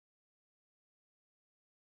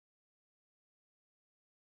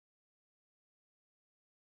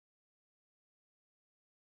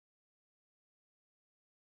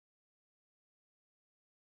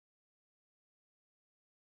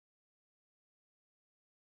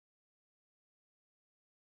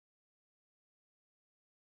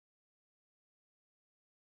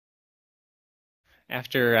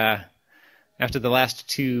after the last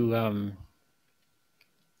two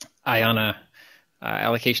IANA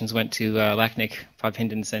allocations went to Lachnick, Bob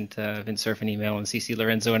Hinden sent Vint Cerf an email, and CC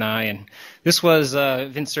Lorenzo and I, and this was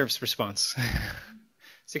Vint Cerf's response.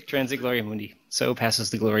 Sic transit gloria mundi, so passes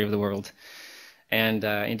the glory of the world. And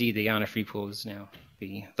indeed, the IANA free pool is now,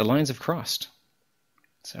 the lines have crossed.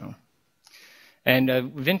 So, and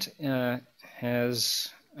Vint has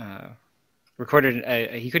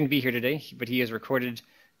recorded, he couldn't be here today, but he has recorded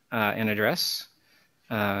an address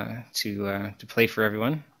to play for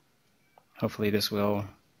everyone. Hopefully this will,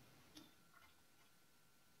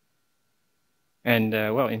 and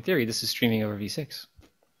well, in theory, this is streaming over V6.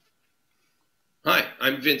 Hi,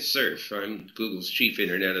 I'm Vint Cerf. I'm Google's chief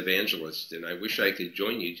internet evangelist, and I wish I could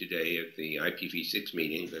join you today at the IPv6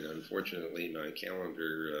 meeting, but unfortunately my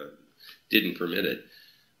calendar didn't permit it.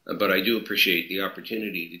 But I do appreciate the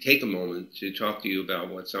opportunity to take a moment to talk to you about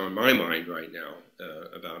what's on my mind right now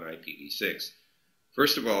about IPv6.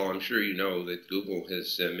 First of all, I'm sure you know that Google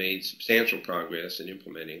has made substantial progress in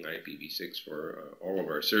implementing IPv6 for all of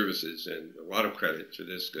our services, and a lot of credit for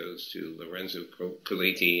this goes to Lorenzo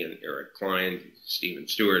Coletti and Eric Klein, Stephen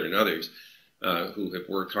Stewart, and others who have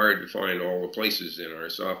worked hard to find all the places in our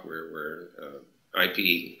software where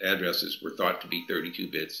IP addresses were thought to be 32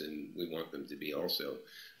 bits, and we want them to be also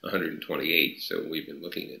 128. So we've been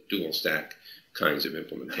looking at dual stack kinds of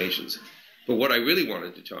implementations. But what I really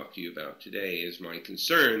wanted to talk to you about today is my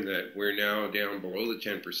concern that we're now down below the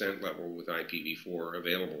 10% level with IPv4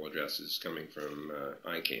 available addresses coming from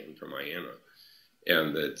ICANN, from IANA,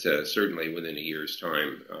 and that certainly within a year's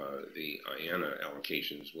time, the IANA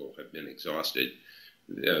allocations will have been exhausted.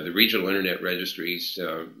 The regional internet registries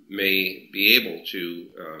may be able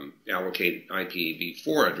to allocate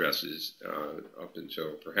IPv4 addresses up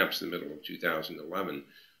until perhaps the middle of 2011.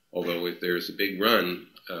 Although if there's a big run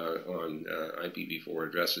on IPv4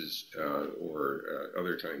 addresses or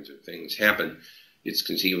other kinds of things happen, it's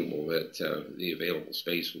conceivable that the available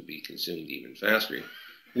space will be consumed even faster,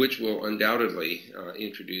 which will undoubtedly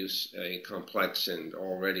introduce a complex and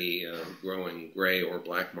already growing gray or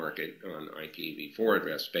black market on IPv4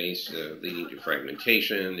 address space, leading to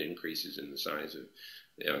fragmentation, increases in the size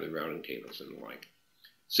of the routing tables and the like.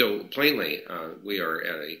 So plainly, we are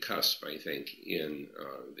at a cusp, I think, in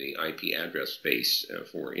the IP address space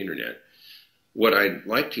for internet. What I'd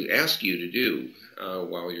like to ask you to do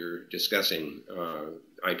while you're discussing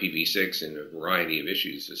IPv6 and a variety of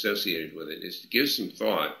issues associated with it is to give some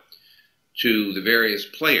thought to the various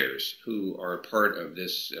players who are part of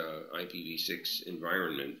this IPv6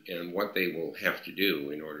 environment and what they will have to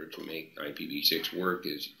do in order to make IPv6 work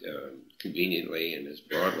as conveniently and as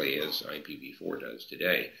broadly as IPv4 does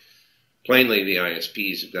today. Plainly, the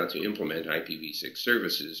ISPs have got to implement IPv6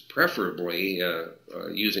 services, preferably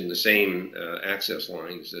using the same access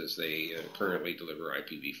lines as they currently deliver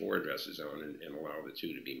IPv4 addresses on, and allow the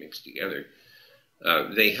two to be mixed together.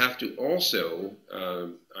 They have to also,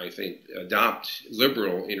 I think, adopt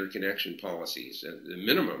liberal interconnection policies. The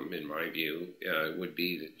minimum, in my view, would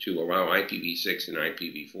be to allow IPv6 and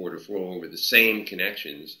IPv4 to flow over the same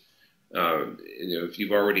connections. If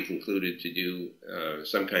you've already concluded to do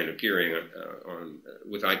some kind of peering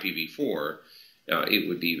with IPv4, it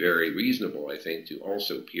would be very reasonable, I think, to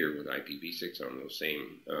also peer with IPv6 on those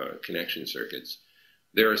same connection circuits.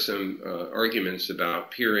 There are some arguments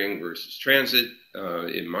about peering versus transit.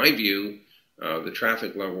 In my view, the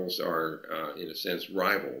traffic levels are, in a sense,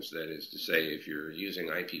 rivals. That is to say, if you're using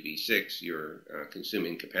IPv6, you're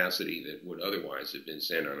consuming capacity that would otherwise have been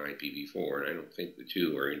sent on IPv4, and I don't think the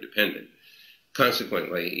two are independent.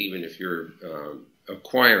 Consequently, even if you're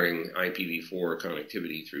acquiring IPv4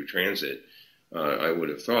 connectivity through transit, I would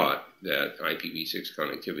have thought that IPv6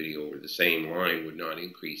 connectivity over the same line would not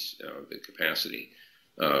increase the capacity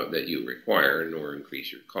that you require, nor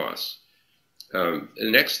increase your costs. The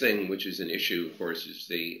next thing, which is an issue, of course, is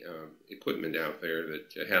the equipment out there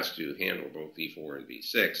that has to handle both v4 and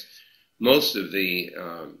v6. Most of the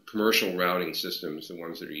commercial routing systems, the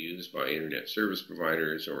ones that are used by internet service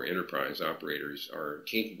providers or enterprise operators, are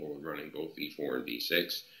capable of running both v4 and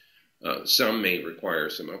v6. Some may require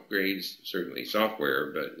some upgrades, certainly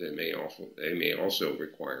software, but they may also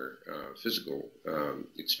require physical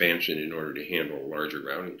expansion in order to handle larger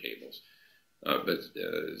routing tables. But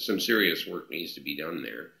some serious work needs to be done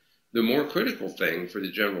there. The more critical thing for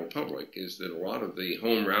the general public is that a lot of the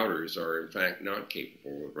home routers are in fact not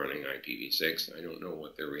capable of running IPv6. I don't know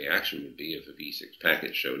what their reaction would be if a v6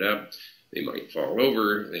 packet showed up. They might fall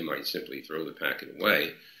over, they might simply throw the packet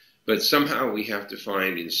away. But somehow we have to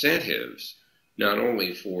find incentives not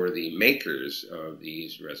only for the makers of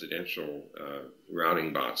these residential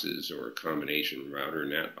routing boxes or combination router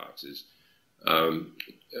NAT boxes.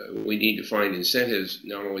 We need to find incentives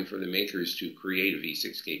not only for the makers to create a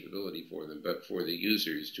V6 capability for them, but for the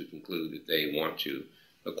users to conclude that they want to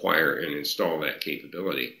acquire and install that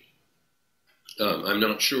capability. I'm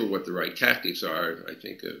not sure what the right tactics are. I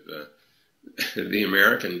think of the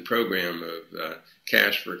American program of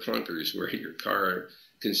cash for clunkers, where your car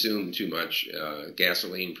consumed too much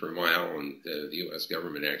gasoline per mile, and the U.S.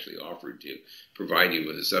 government actually offered to provide you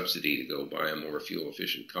with a subsidy to go buy a more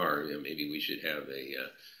fuel-efficient car. Maybe we should have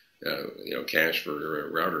a cash for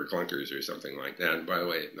router clunkers or something like that. And by the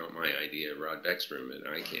way, not my idea. Rod Beckstrom at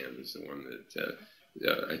ICANN is the one that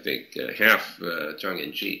I think half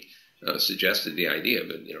tongue-in-cheek suggested the idea,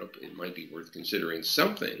 but it might be worth considering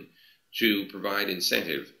something to provide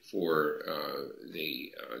incentive for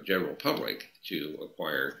the general public to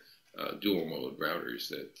acquire dual mode routers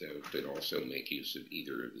that could also make use of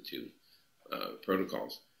either of the two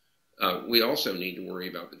protocols. We also need to worry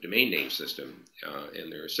about the domain name system,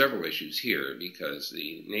 and there are several issues here because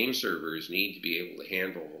the name servers need to be able to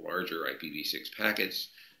handle the larger IPv6 packets.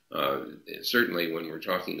 Certainly when we're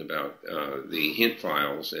talking about the hint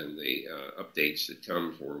files and the updates that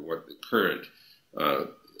come for what the current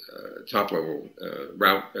top-level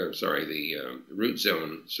root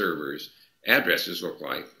zone servers addresses look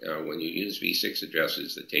like. When you use V6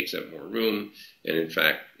 addresses, that takes up more room, and in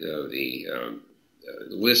fact, the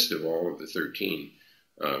list of all of the 13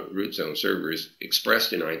 root zone servers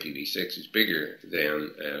expressed in IPv6 is bigger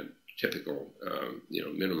than a typical,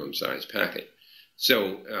 minimum size packet.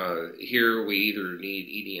 So here we either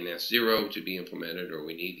need EDNS0 to be implemented, or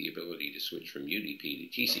we need the ability to switch from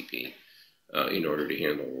UDP to TCP in order to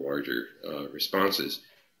handle the larger responses.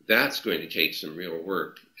 That's going to take some real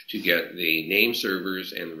work to get the name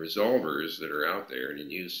servers and the resolvers that are out there and in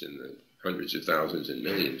use in the hundreds of thousands and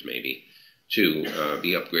millions maybe to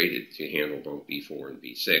be upgraded to handle both V4 and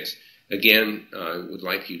V6. Again, I would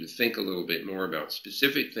like you to think a little bit more about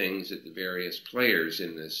specific things that the various players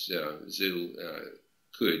in this zoo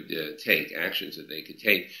could take, actions that they could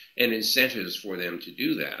take, and incentives for them to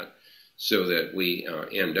do that, so that we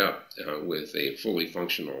end up with a fully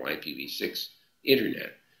functional IPv6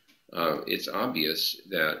 Internet. It's obvious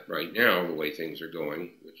that right now, the way things are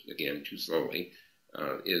going, which again, too slowly,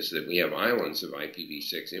 is that we have islands of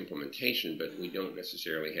IPv6 implementation, but we don't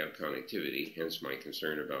necessarily have connectivity, hence my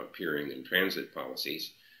concern about peering and transit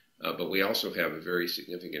policies. But we also have a very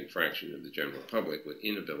significant fraction of the general public with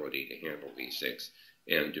inability to handle V6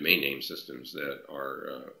 and domain name systems that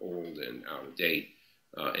are old and out of date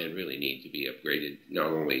and really need to be upgraded, not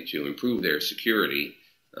only to improve their security,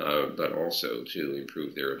 but also to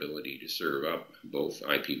improve their ability to serve up both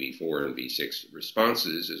IPv4 and V6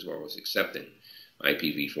 responses, as well as accepting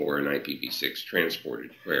IPv4 and IPv6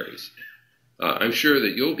 transported queries. I'm sure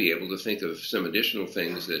that you'll be able to think of some additional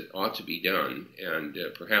things that ought to be done, and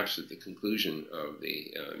perhaps at the conclusion of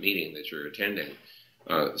the meeting that you're attending,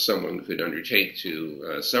 someone could undertake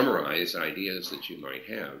to summarize ideas that you might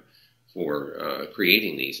have for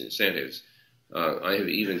creating these incentives. I have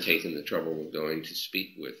even taken the trouble of going to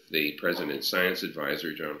speak with the President's Science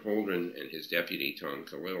Advisor, John Holdren, and his deputy, Tom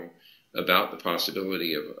Khalil, about the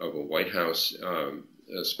possibility of a White House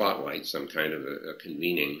spotlight, some kind of a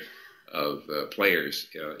convening of players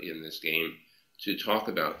in this game to talk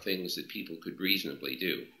about things that people could reasonably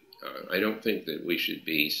do. I don't think that we should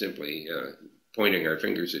be simply pointing our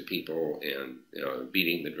fingers at people and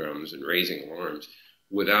beating the drums and raising alarms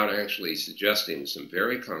without actually suggesting some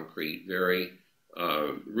very concrete, very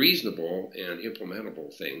reasonable and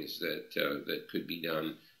implementable things that could be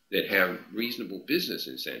done that have reasonable business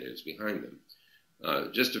incentives behind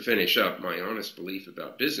them. Just to finish up, my honest belief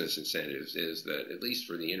about business incentives is that, at least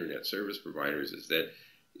for the internet service providers, is that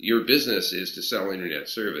your business is to sell internet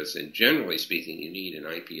service, and generally speaking, you need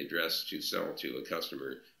an IP address to sell to a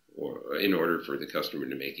customer, or in order for the customer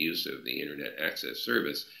to make use of the internet access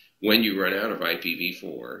service. When you run out of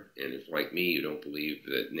IPv4, and if, like me, you don't believe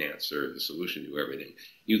that NATs are the solution to everything,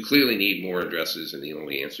 you clearly need more addresses, and the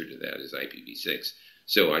only answer to that is IPv6.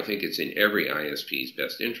 So I think it's in every ISP's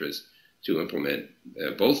best interest to implement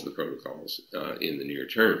both the protocols in the near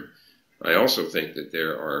term. I also think that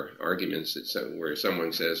there are arguments that where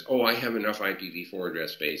someone says, oh, I have enough IPv4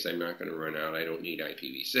 address space, I'm not going to run out, I don't need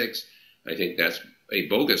IPv6. I think that's a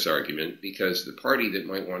bogus argument, because the party that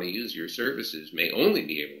might want to use your services may only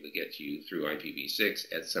be able to get to you through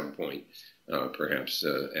IPv6 at some point, perhaps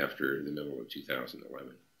after the middle of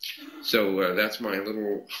 2011. So that's my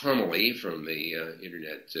little homily from the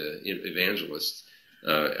internet evangelist.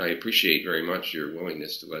 I appreciate very much your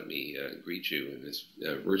willingness to let me greet you in this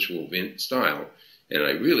virtual Vint style, and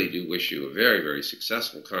I really do wish you a very, very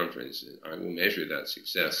successful conference. I will measure that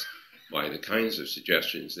success by the kinds of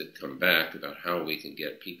suggestions that come back about how we can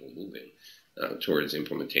get people moving towards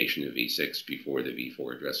implementation of V6 before the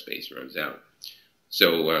V4 address space runs out.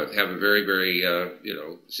 So have a very, very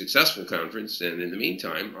successful conference, and in the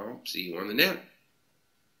meantime, I'll see you on the net.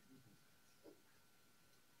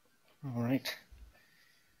 All right.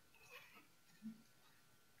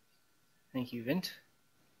 Thank you, Vint.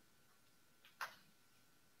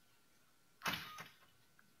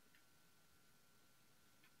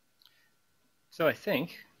 So I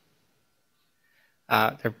think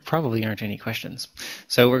there probably aren't any questions.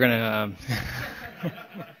 So we're going to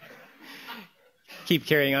keep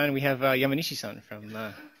carrying on. We have Yamanishi-san from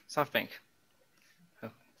Softbank.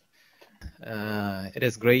 It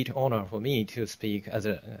is a great honor for me to speak as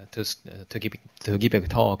to give a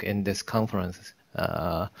talk in this conference.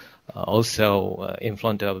 Also in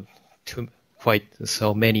front of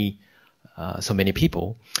so many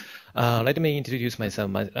people. Let me introduce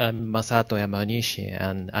myself. I'm Masato Yamanishi,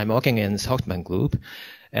 and I'm working in Softbank Group.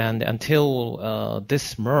 And until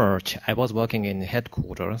this March, I was working in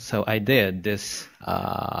headquarters. So I did this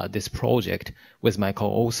project with my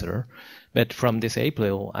co-author. But from this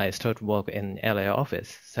April, I started work in LA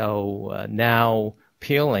office. So now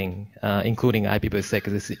peeling, including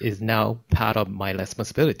IPv6, is now part of my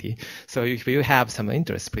responsibility. So if you have some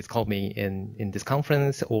interest, please call me in this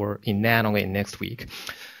conference or in Nanong next week.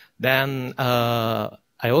 Then I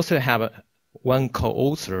also have one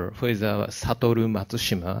co-author who is Satoru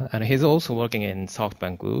Matsushima, and he's also working in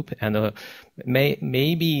Softbank Group. And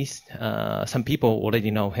maybe some people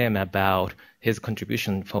already know him about his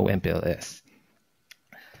contribution for MPLS.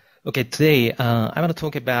 Okay, today I want to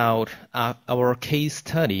talk about our case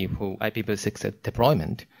study for IPv6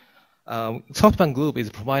 deployment. Softbank Group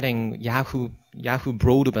is providing Yahoo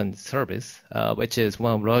Broadband service, which is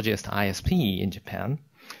one of the largest ISP in Japan.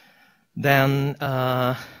 Then,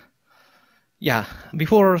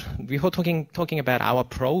 before talking about our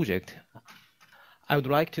project, I would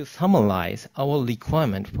like to summarize our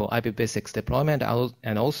requirement for IPv6 deployment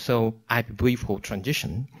and also IPv4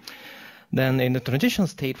 transition. Then in the transition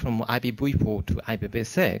state from IPv4 to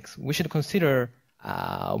IPv6, we should consider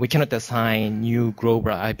we cannot assign new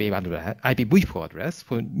global IPv4 address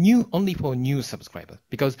only for new subscribers,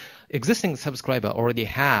 because existing subscriber already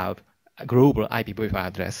have a global IPv4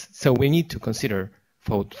 address, so we need to consider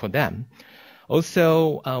for them.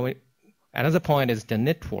 Also, another point is the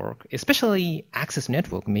network, especially access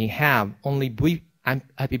network, may have only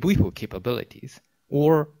IPv4 capabilities,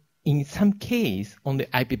 or in some case, only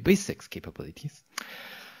IPv6 capabilities.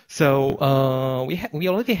 So we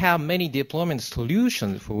already have many deployment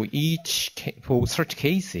solutions for such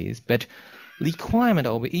cases, but requirement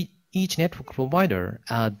of each network provider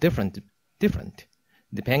are different,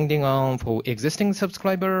 depending on for existing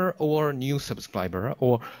subscriber or new subscriber,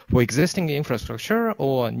 or for existing infrastructure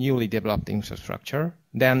or newly developed infrastructure.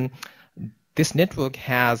 Then this network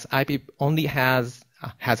has only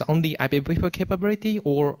IPv4 capability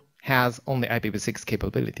or has only IPv6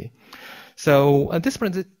 capability. So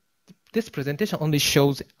this presentation only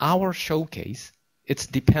shows our showcase. It's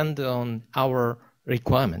dependent on our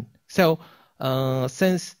requirement. So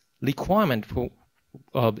since requirement for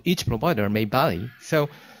each provider may vary, so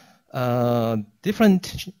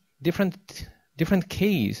different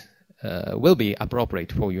case will be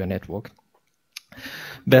appropriate for your network.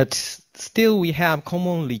 But still, we have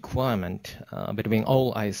common requirement between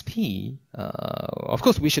all ISP. Of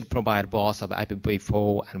course, we should provide both of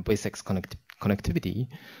IPv4 and V6 connectivity.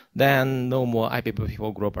 Then no more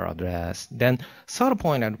IPv4 global address. Then third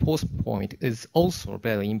point and fourth point is also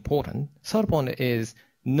very important. Third point is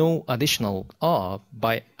no additional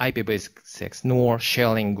by IPv6 nor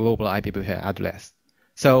sharing global IPv4 address.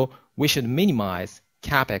 So we should minimize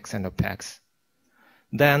CapEx and OpEx.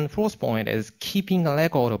 Then fourth point is keeping a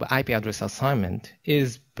record of IP address assignment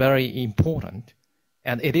is very important,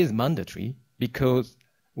 and it is mandatory because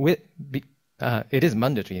it is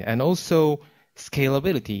mandatory, and also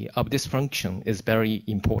scalability of this function is very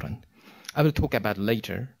important. I will talk about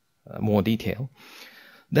later more detail.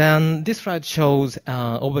 Then this slide shows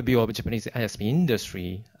overview of Japanese ISP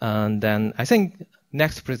industry, and then I think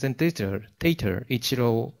next presenter,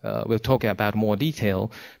 Ichiro, will talk about more detail.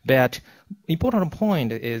 But important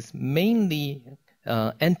point is mainly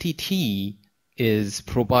NTT is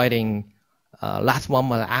providing last 1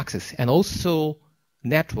 mile access and also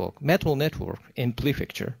metro network in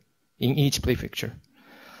each prefecture.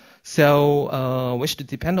 So we should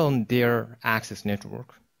depend on their access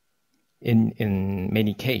network. in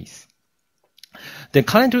many cases. Then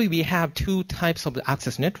currently we have two types of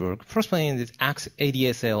access network. First one is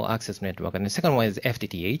ADSL access network, and the second one is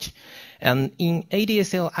FTTH. And in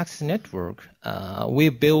ADSL access network, we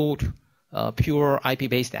build a pure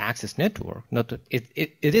IP-based access network.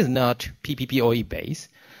 It is not PPPoE based.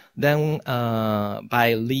 Then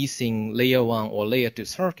by leasing layer 1 or layer 2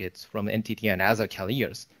 circuits from NTT and other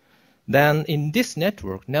carriers. Then in this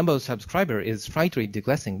network, number of subscribers is slightly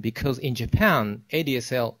decreasing because in Japan,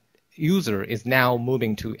 ADSL user is now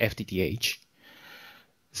moving to FTTH.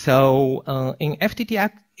 So in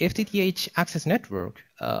FTTH access network,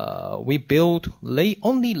 we build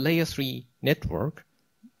only layer 3 network.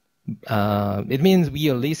 It means we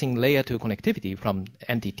are leasing layer 2 connectivity from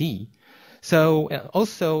NTT. So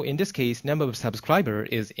also in this case, number of subscribers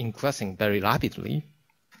is increasing very rapidly.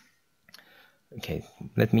 Okay,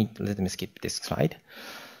 let me skip this slide.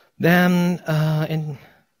 Then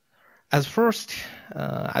as first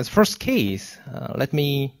case, let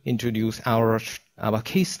me introduce our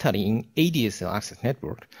case study in ADSL access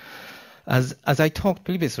network. As I talked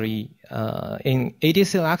previously, in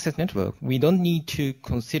ADSL access network, we don't need to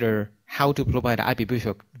consider how to provide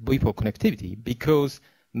IPv4 connectivity because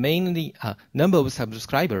mainly number of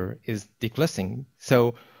subscriber is decreasing.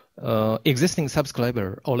 So existing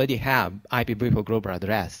subscriber already have IPv4 global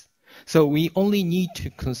address. So we only need to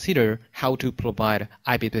consider how to provide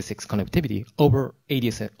IPv6 connectivity over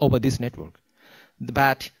ADSL, over this network.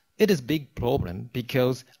 But it is a big problem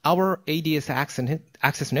because our ADSL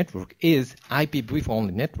access network is IPv4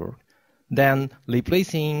 only network. Then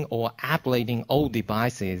replacing or upgrading all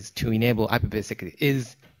devices to enable IPv6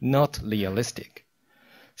 is not realistic.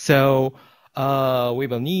 So we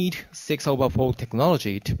will need 6/4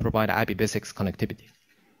 technology to provide IPv6 connectivity.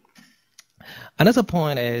 Another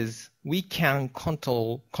point is we can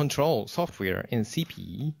control software in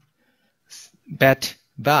CPE, but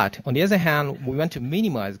on the other hand, we want to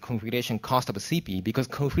minimize configuration cost of CPE because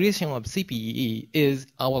configuration of CPE is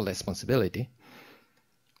our responsibility.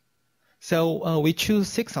 So we choose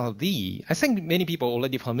 6LD. I think many people are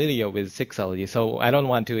already familiar with 6LD, so I don't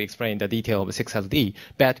want to explain the detail of 6LD.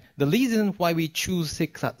 But the reason why we choose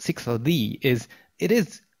 6LD is it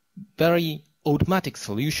is very automatic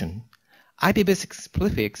solution. IPv6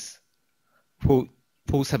 prefix for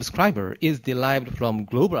subscriber is derived from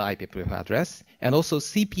global IP prefix address and also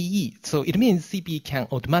CPE. So it means CPE can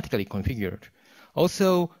automatically configure.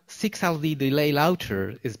 Also, 6LD relay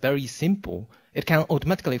router is very simple. It can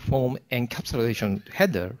automatically form encapsulation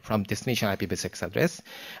header from destination IPv6 address.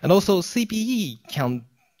 And also CPE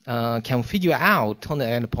can figure out tunnel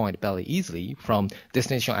endpoint very easily from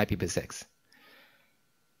destination IPv6.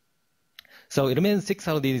 So it means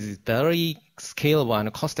 6LD is very scalable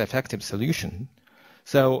and cost-effective solution.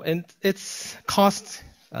 So in its cost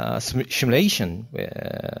simulation,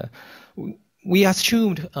 we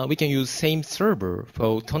assumed we can use same server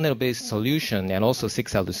for tunnel-based solution and also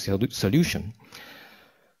 6LD solution.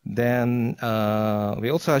 Then we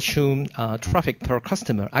also assume traffic per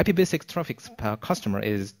customer. IPv6 traffic per customer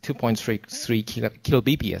is 2.33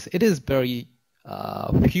 kilobps. It is very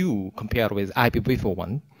few compared with IPv4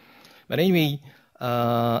 one. But anyway,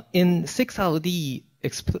 in 6LD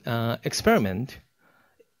experiment,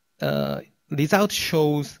 result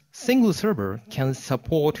shows single server can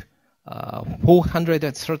support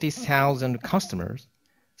 430,000 customers.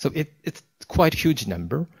 So it's quite a huge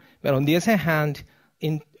number. But on the other hand,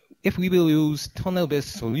 if we will use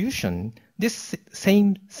tunnel-based solution, this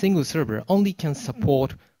same single server only can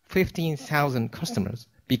support 15,000 customers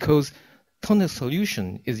because tunnel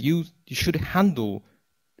solution is used should handle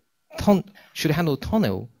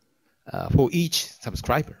tunnel for each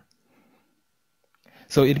subscriber.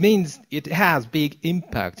 So it means it has big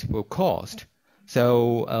impact for cost.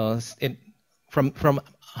 So from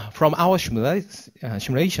our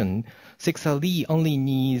simulation, 6LD only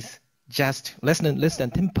needs just less than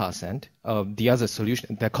 10% of the other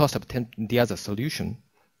solution, the cost of the other solution.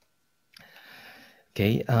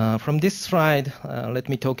 Okay, from this slide, let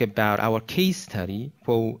me talk about our case study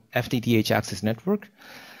for FTTH access network.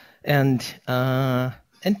 And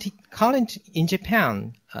current in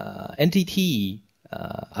Japan, NTT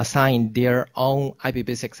assigned their own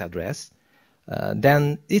IPv6 address.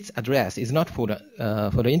 Then its address is not for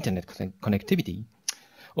the internet connectivity.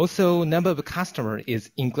 Also, number of customers is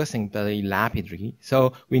increasing very rapidly.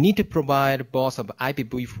 So we need to provide both of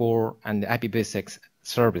IPv4 and IPv6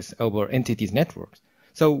 service over NTT's networks.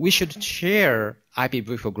 So we should share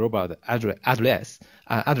IPv4 global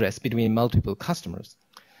address between multiple customers.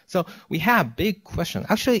 So we have big question.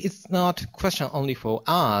 Actually, it's not question only for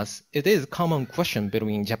us. It is a common question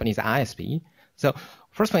between Japanese ISP. So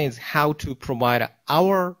first one is how to provide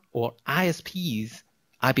our or ISP's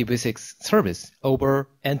IPv6 service over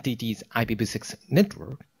NTT's IPv6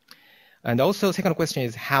 network. And also second question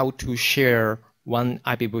is how to share one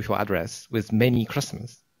IPv4 address with many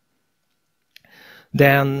customers.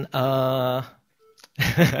 Then, yeah,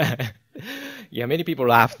 many people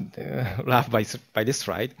laugh by this,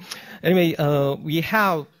 right? Anyway,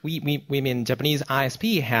 we mean Japanese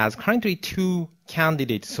ISP has currently two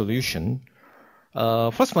candidate solution.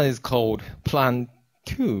 First one is called Plan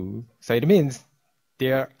 2, so it means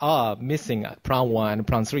there are missing Plan 1 and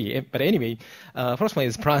Plan 3. But anyway, first one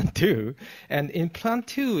is Plan 2, and in Plan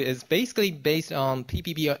 2 is basically based on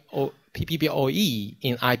PPPoE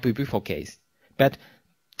in IPv4 case. But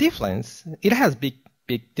it has big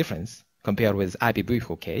difference compared with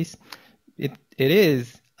IPv4 case. It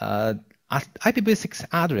is IPv6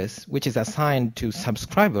 address which is assigned to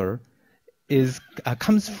subscriber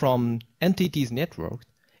comes from NTT's network,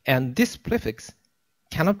 and this prefix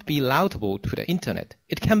cannot be routable to the internet.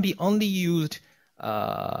 It can be only used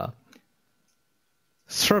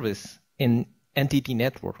service in NTT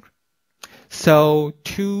network. So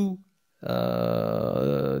to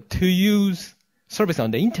use service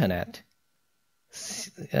on the internet,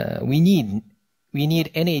 we need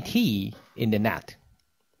NAT in the net.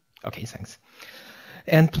 Okay, thanks.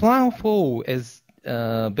 And Plan 4 is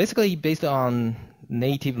basically based on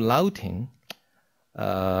native routing.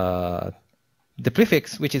 The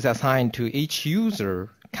prefix which is assigned to each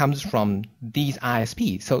user comes from these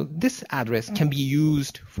ISPs. So this address can be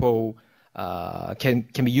used for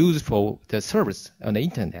the service on the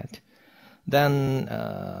internet. Then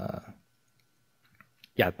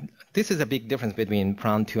yeah, this is a big difference between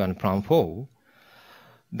Plan 2 and Plan 4.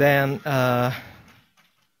 Then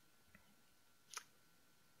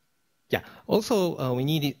yeah, also we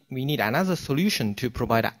need another solution to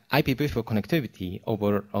provide IPv4 connectivity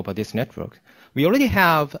over this network. We already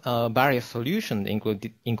have various solutions,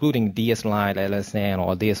 including DS Lite, LSN,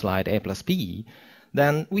 or DS Lite A+B.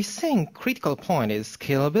 Then we think critical point is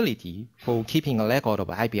scalability for keeping a record of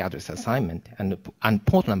IP address assignment and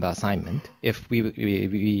port number assignment if we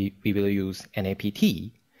will use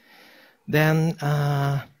NAPT. Then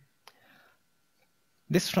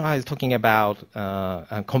this slide is talking about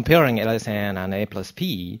comparing LSN and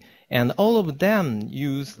A+P, and all of them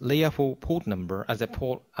use layer 4 port number as a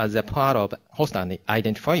part of host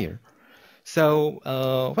identifier. So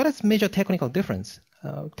what is major technical difference?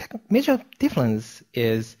 Major difference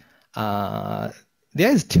is there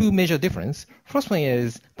is two major difference. First one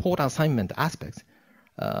is port assignment aspects.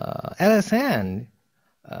 LSN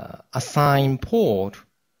assign port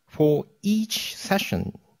for each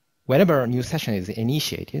session whenever a new session is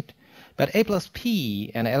initiated, but A+P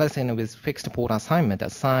and LSN with fixed port assignment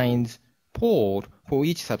assigns port for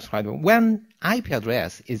each subscriber when IP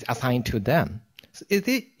address is assigned to them. So it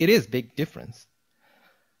is big difference.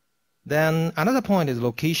 Then another point is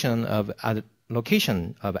location of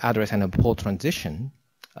address and port transition.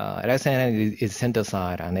 LSN is center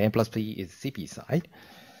side and A+P is CP side.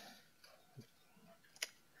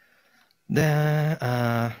 Then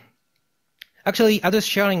actually, address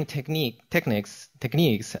sharing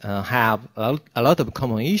techniques have a lot of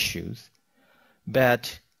common issues,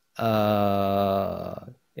 but yeah,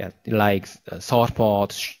 like source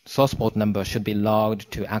port number should be logged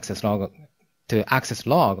to access log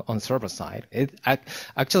on server side. It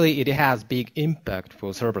has big impact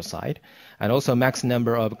for server side, and also max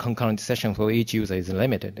number of concurrent sessions for each user is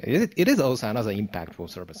limited. It is also another impact for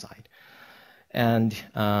server side. And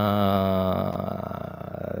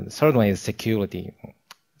third one is security.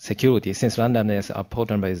 Security, since randomness of port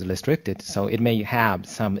number is restricted, so it may have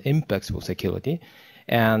some impacts for security.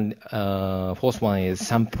 And fourth one is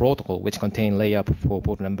some protocol which contain layer for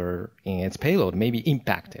port number in its payload may be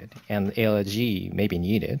impacted, and ALG may be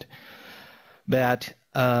needed. But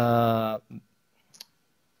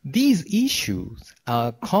these issues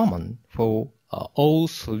are common for all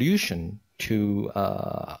solution to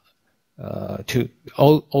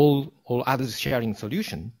all other sharing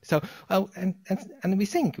solution. So and we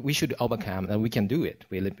think we should overcome, and we can do it.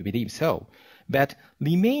 We believe so. But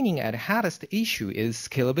remaining at hardest issue is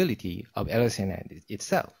scalability of LSN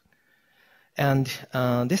itself. And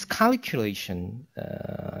this calculation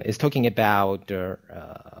is talking about the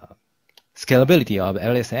scalability of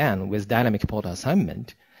LSN with dynamic port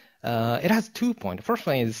assignment. It has 2 points. First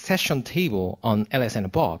one is session table on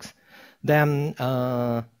LSN box. Then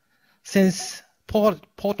since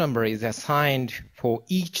port number is assigned for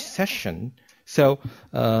each session, so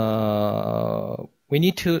we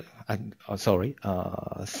need to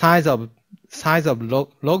size of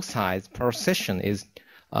log size per session is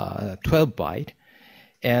 12 byte.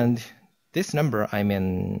 And this number,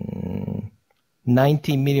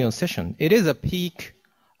 90 million session. It is a peak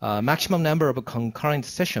maximum number of concurrent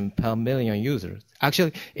session per million users.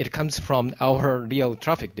 Actually, it comes from our real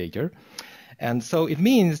traffic data. And so it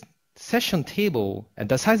means session table, and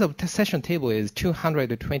the size of the session table is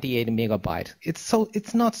 228 megabytes.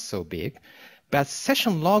 It's not so big, but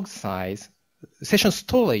session log size, session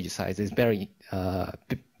storage size is very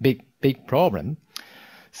big problem.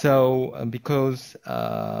 So because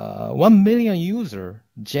 1 million users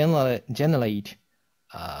generate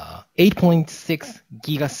 8.6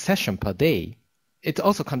 giga session per day, it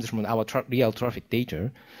also comes from our real traffic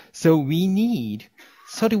data. So we need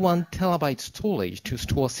 31 terabyte storage to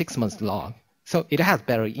store 6 months log. So it has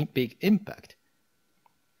very big impact.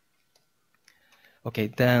 Okay,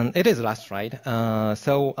 then it is last slide.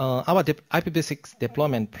 So our IPv6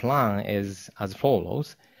 deployment plan is as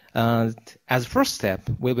follows. As first step,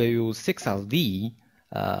 we will use 6LD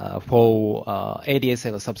for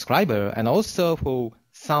ADSL subscriber and also for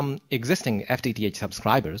some existing FTTH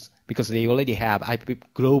subscribers because they already have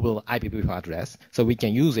global IPv4 address, so we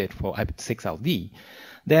can use it for 6LD.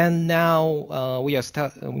 Then now we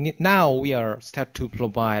are start to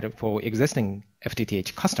provide for existing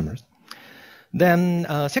FTTH customers. Then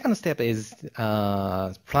second step is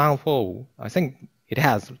plan 4. I think it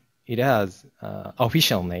has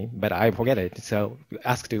official name, but I forget it, so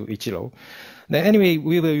ask to Ichiro. Then anyway,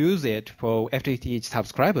 we will use it for FTTH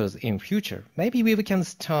subscribers in future. Maybe we can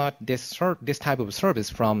start this type of service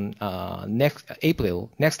from next April.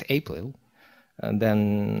 And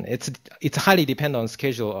then it's highly dependent on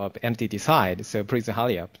schedule of NTT side, so please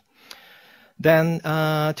hurry up. Then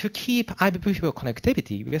to keep IPv4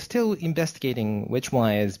 connectivity, we are still investigating which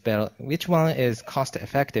one is better, which one is cost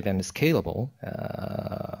effective and scalable.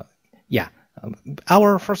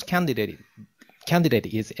 Our first candidate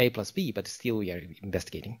is A+B, but still we are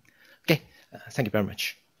investigating. Okay, thank you very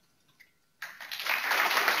much.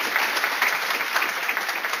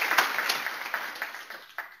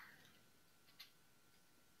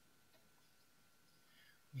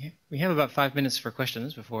 Yeah, we have about 5 minutes for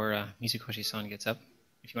questions before Mizukoshi-san gets up.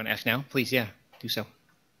 If you want to ask now, please, do so.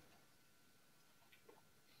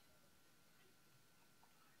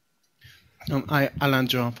 Alan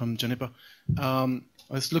Johan from Juniper. I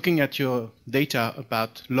was looking at your data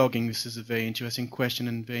about logging. This is a very interesting question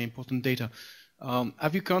and very important data.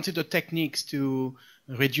 Have you considered techniques to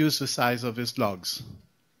reduce the size of these logs?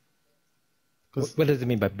 What does it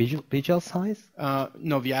mean by visual size?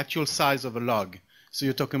 No, the actual size of a log. So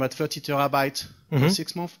you're talking about 30 terabytes for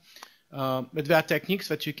 6 months. But there are techniques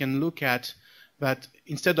that you can look at that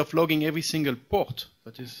instead of logging every single port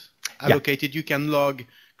that is allocated, you can log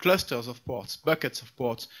clusters of ports, buckets of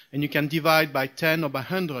ports, and you can divide by 10 or by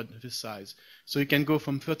 100 this size. So you can go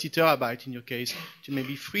from 30 terabyte in your case to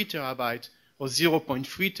maybe 3 terabyte or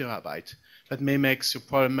 0.3 terabyte. That may make your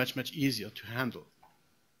problem much, much easier to handle.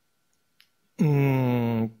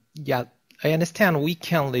 Yeah, I understand we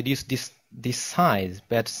can reduce this size,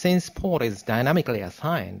 but since port is dynamically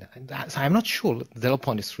assigned, I'm not sure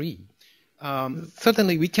 0.3.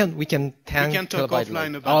 Certainly, we can talk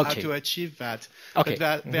offline about how to achieve that. Okay.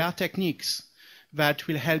 But there are techniques that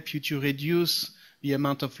will help you to reduce the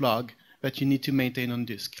amount of log that you need to maintain on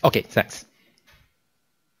disk. Okay, thanks.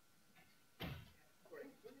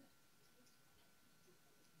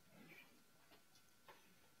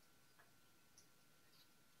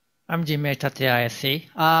 I'm Jimmy Tatsuya, ISC.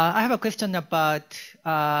 I have a question about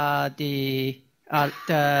the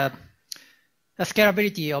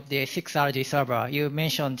scalability of the 6RD server. You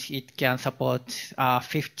mentioned it can support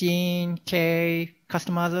 15K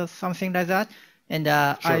customers or something like that. And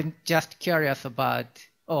sure. I'm just curious about,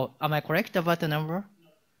 am I correct about the number?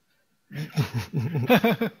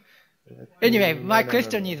 Anyway, my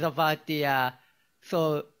question is about the,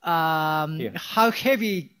 how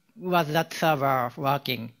heavy was that server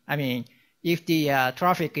working? I mean, if the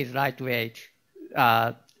traffic is lightweight,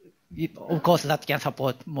 of course that can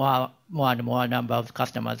support more and more number of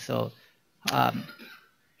customers. So,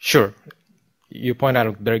 sure, you point out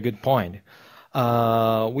a very good point.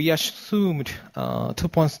 We assumed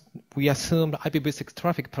IPv6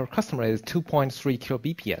 traffic per customer is 2.3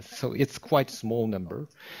 kbps, so it's quite a small number.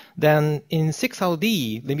 Then in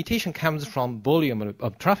 6LD, limitation comes from volume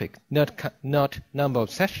of traffic, not number of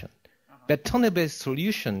sessions. But tunnel-based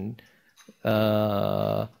solution,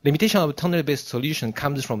 limitation of tunnel-based solution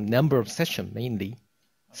comes from number of sessions mainly.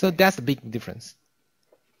 So that's the big difference.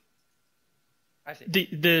 I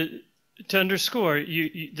see. To underscore,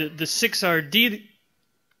 the 6RD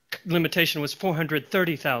limitation was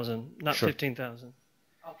 430,000, not 15,000.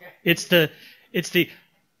 Okay. It's the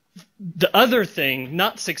the other thing,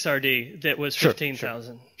 not 6RD, that was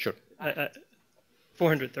 15,000. Sure.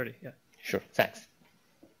 430, yeah. Sure. Thanks.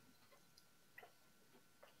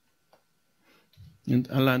 And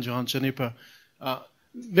Alain Durand Juniper,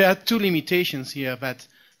 there are two limitations here that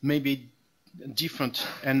may be different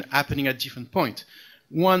and happening at different points.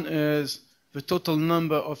 One is the total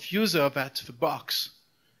number of users that the box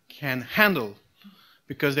can handle,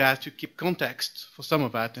 because they have to keep context for some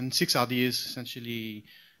of that, and 6RD is essentially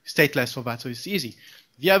stateless for that, so it's easy.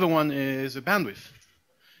 The other one is the bandwidth.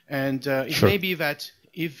 And it may be that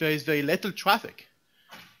if there is very little traffic,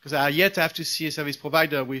 because I yet have to see a service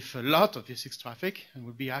provider with a lot of V6 traffic, and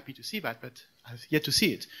would be happy to see that, but I've yet to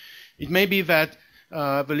see it. It may be that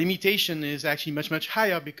the limitation is actually much, much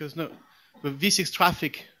higher, because the V6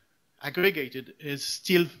 traffic aggregated is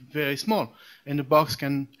still very small, and the box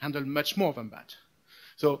can handle much more than that.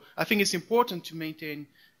 So I think it's important to maintain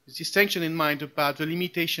this distinction in mind about the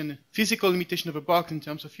limitation, physical limitation of a box in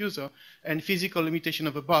terms of user, and physical limitation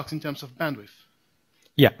of a box in terms of bandwidth.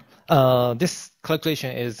 Yeah, this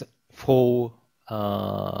calculation is for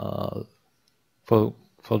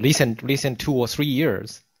recent 2 or 3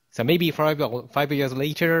 years. So maybe 5 years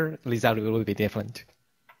later, the result will be different.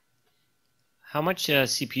 How much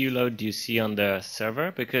CPU load do you see on the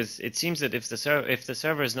server? Because it seems that if the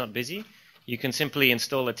server is not busy, you can simply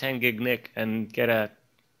install a 10 gig NIC and get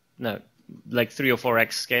like 3 or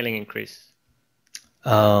 4x scaling increase.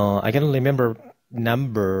 I can't remember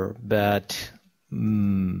number, but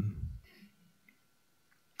I'm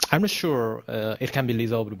not sure it can be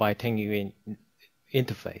resolved by 10 gig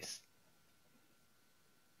interface.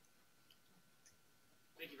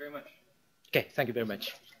 Thank you very much. Okay, thank you very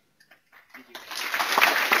much.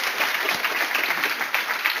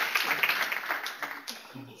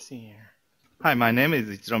 Let's see here. Hi, my name is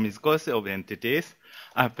Ichiro Mizukoshi of NTT East.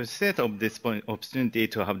 I appreciate of this opportunity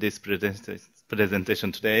to have this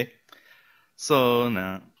presentation today. So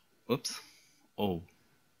now,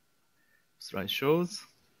 slideshows.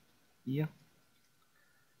 Yeah.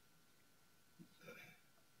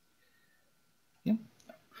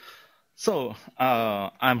 So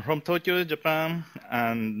I'm from Tokyo, Japan,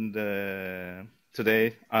 and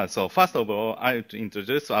today, so first of all, I would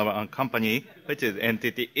introduce our company, which is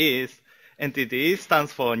NTT East. NTT East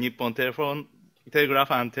stands for Nippon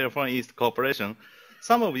Telegraph and Telephone East Corporation.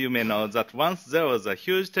 Some of you may know that once there was a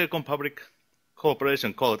huge telecom public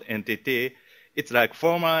corporation called NTT. It's like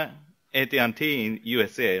former AT&T in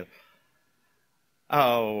USA.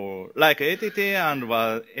 Like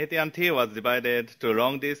AT&T was divided to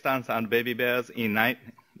long distance and baby bears in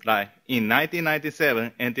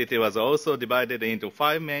 1997. NTT was also divided into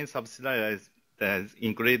 5 main subsidiaries,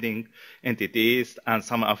 including NTT East and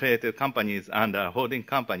some affiliated companies and a holding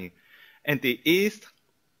company. NTT East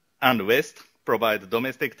and West provide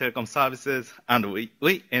domestic telecom services, and we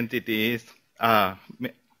NTT East are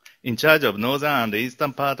in charge of northern and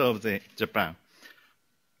eastern part of Japan.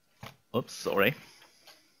 Oops, sorry.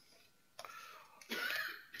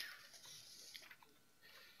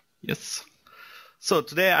 Yes. So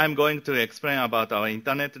today I'm going to explain about our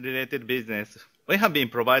internet-related business. We have been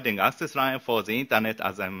providing access line for the internet,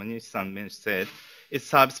 as Yamanishi-san said. Its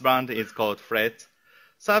service brand is called FRET.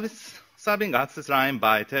 Serving access line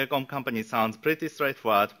by telecom company sounds pretty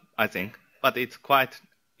straightforward, I think, but it's quite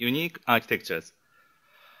unique architectures.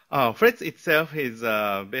 FRET itself is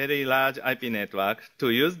a very large IP network.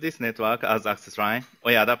 To use this network as access line,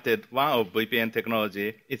 we adapted one of VPN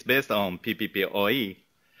technology. It's based on PPPoE.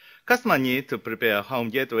 Customer need to prepare a home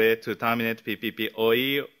gateway to terminate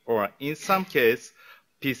PPPoE, or in some case,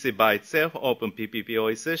 PC by itself open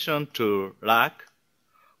PPPoE session to rack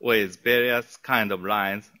with various kind of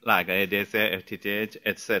lines like ADSL, FTTH,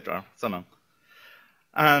 etc. So on.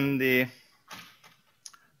 And the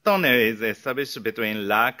tunnel is established between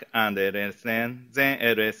rack and LSN. Then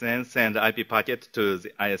LSN send IP packet to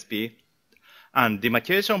the ISP. And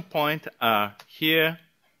demarcation points are here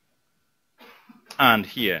and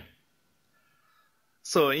here.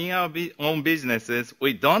 So in our own businesses,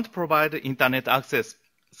 we don't provide internet access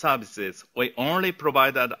services. We only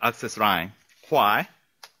provide an access line. Why?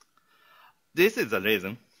 This is the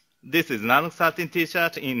reason. This is another certain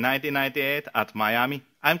T-shirt in 1998 at Miami.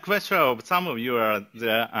 I'm quite sure some of you are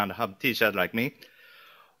there and have T-shirt like me.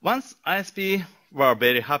 Once ISP were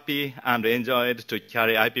very happy and enjoyed to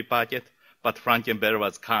carry IP packet, but Frankenberry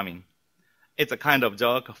was coming. It's a kind of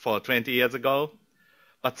joke for 20 years ago,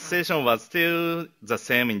 but the situation was still the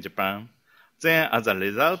same in Japan. Then, as a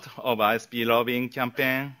result of ISP lobbying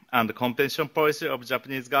campaign and the competition policy of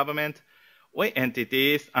Japanese government, we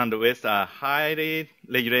entities and West are highly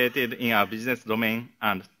regulated in our business domain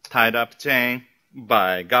and tied up chain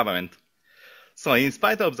by government. So in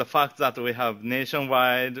spite of the fact that we have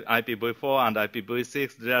nationwide IPv4 and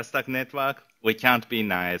IPv6 data stack network, we can't be an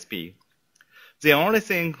ISP. The only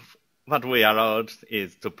thing that we allowed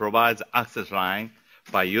is to provide the access line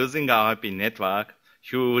by using our IP network,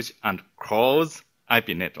 huge and close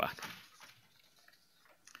IP network.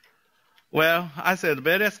 Well, I said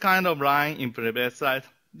various kind of line in previous slide.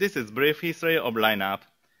 This is brief history of lineup.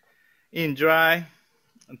 In July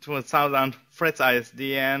 2000, Flex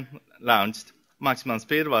ISDN launched. Maximum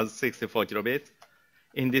speed was 64 kilobits.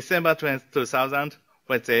 In December 2000,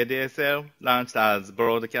 Flex ADSL launched as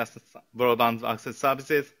broadband access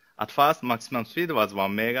services. At first, maximum speed was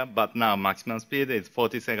 1 mega, but now maximum speed is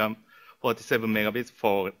 47 megabits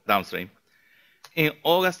for downstream. In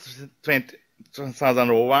August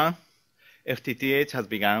 2001, FTTH has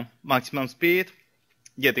begun. Maximum speed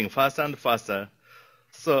getting faster and faster.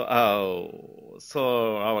 So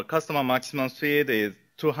our customer maximum speed is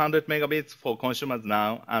 200 megabits for consumers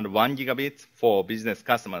now and 1 gigabit for business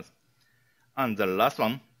customers. And the last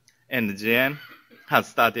one, NGN, has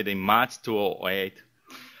started in March 2008.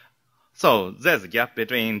 So there's a gap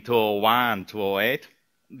between 2001 and 2008.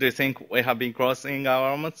 Do you think we have been crossing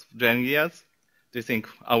our almost 20 years? Do you think,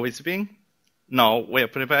 are we skipping? No, we're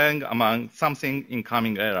preparing among something in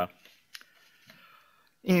coming era.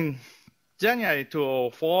 In January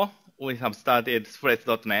 2004, we have started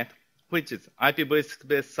Flex.net, which is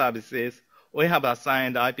IPv6-based services. We have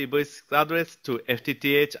assigned IPv6 address to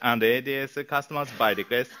FTTH and ADSL customers by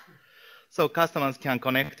request. So customers can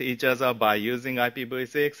connect each other by using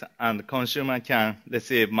IPv6, and consumer can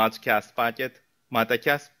receive multicast packet.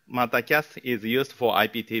 Multicast is used for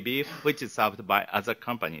IPTV, which is served by other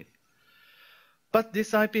companies. But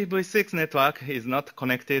this IPv6 network is not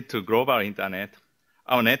connected to global internet.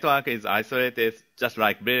 Our network is isolated, just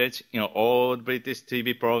like Village in old British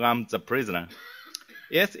TV program, The Prisoner.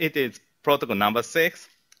 Yes, it is protocol number 6,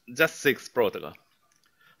 just 6 protocol.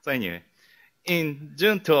 So anyway, in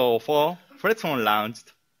June 2004, FlexPhone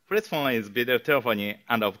launched. FlexPhone is video telephony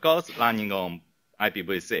and of course running on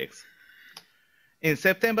IPv6. In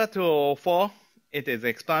September 2004, it is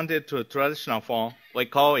expanded to traditional phone. We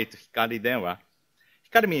call it Hikari Denwa.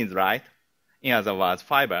 Hikari means light. In other words,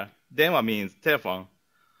 fiber. Denwa means telephone.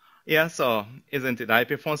 Yeah, so isn't it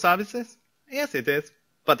IP phone services? Yes, it is.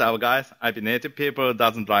 But our guys, IP native people,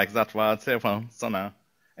 doesn't like that word, cell phone, so now.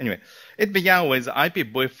 Anyway, it began with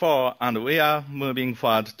IPv4, and we are moving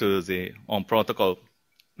forward to the on protocol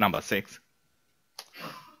number 6.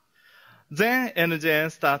 Then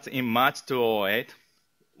NGN starts in March 2008.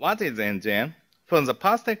 What is NGN? From the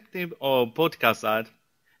perspective of podcast side,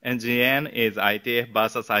 NGN is IT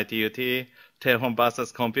versus ITUT, telephone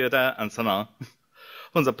versus computer, and so on.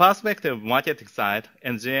 From the perspective of marketing side,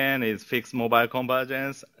 NGN is fixed mobile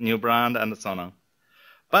convergence, new brand, and so on.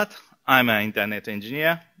 But I'm an internet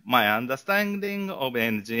engineer. My understanding of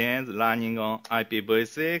NGN running on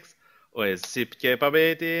IPv6 with SIP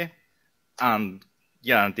capability and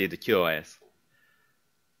guaranteed QoS.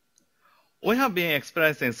 We have been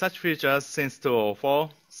expressing such features since 2004,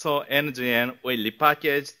 so NGN will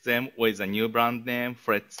repackage them with a new brand name,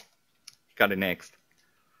 Flex Hikari Next.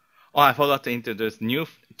 Oh, I forgot to introduce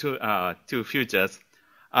two features.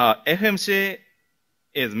 FMC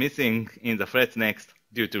is missing in the Flex Next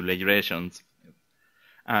due to regulations.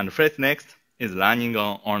 And Flex Next is running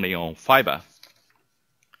only on fiber.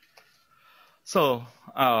 So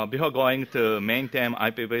before going to maintain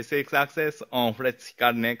IPv6 access on Flex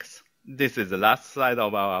Hikari Next, this is the last slide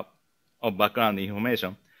of our background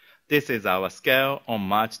information. This is our scale on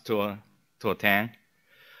March 2010.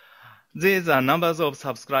 These are numbers of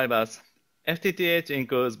subscribers. FTTH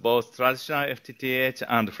includes both traditional FTTH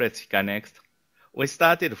and Flex Hikari Next. We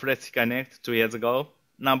started Flex Hikari Next 2 years ago.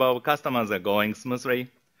 Number of customers are going smoothly,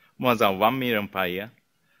 more than 1 million per year.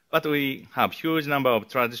 But we have huge number of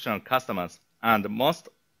traditional customers, and most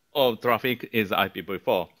of traffic is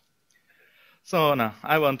IPv4. So now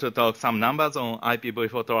I want to talk some numbers on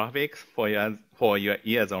IPv4 traffic for your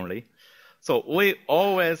ears only. So we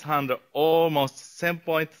always handle almost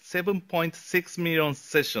 7.6 million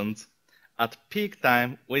sessions. At peak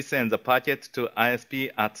time, we send the packet to ISP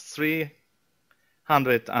at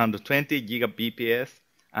 320 gigabps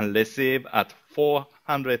and receive at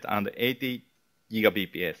 480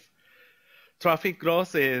 gigabps. Traffic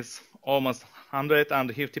growth is almost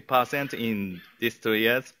 150% in these 2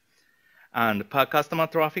 years, and per customer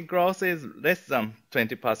traffic growth is less than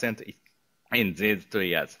 20% in these 2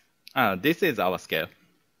 years. This is our scale.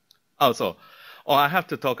 Also, I have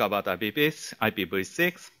to talk about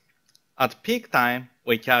IPv6. At peak time,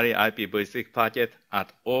 we carry IPv6 packet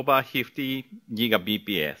at over 50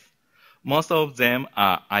 gigabps. Most of them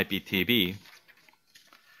are IPTV.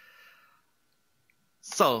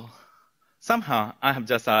 So somehow I have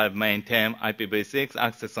just maintained IPv6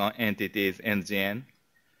 access on NTT's NGN.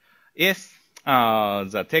 Yes,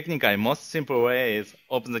 the technically most simple way is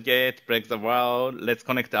open the gate, break the world, let's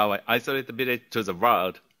connect our isolated village to the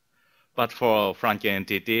world. But for Frankie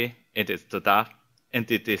NTT, it is too tough.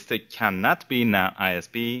 NTT still cannot be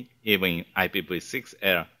non-ISP, even in IPv6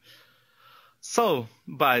 era. So,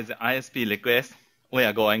 by the ISP request, we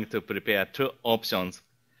are going to prepare two options.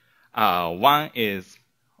 One is,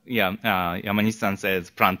 Yamanishi-san says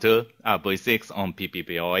Plan 2, V6 on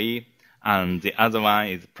PPPoE, and the other one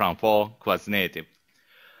is Plan 4, quasi-native.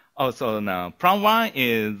 Also, now, Plan 1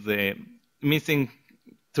 is missing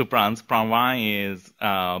two plans. Plan 1 is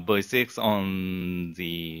V6 on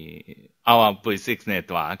our V6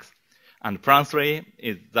 networks. And Plan 3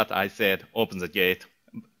 is that I said, open the gate.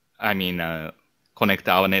 Connect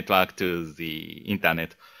our network to the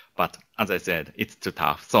internet. But as I said, it's too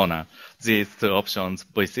tough. So now, these two options,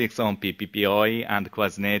 V6 on PPPoE and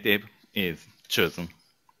quasi-native, is chosen.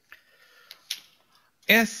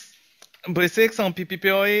 Yes, V6 on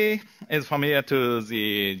PPPoE is familiar to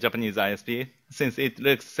the Japanese ISP. Since it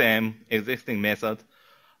looks same existing method,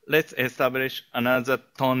 let's establish another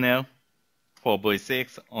tunnel for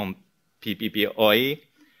V6 on PPPoE.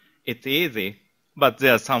 It's easy, but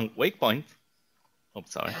there are some weak points. Oh,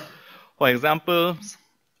 sorry. For example,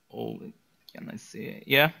 can I see?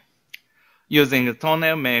 Yeah. Using a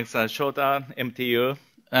tunnel makes a shorter MTU.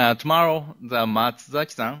 Tomorrow, the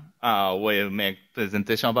Matsuzaki-san will make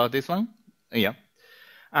presentation about this one. Yeah.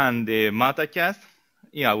 And the Multicast,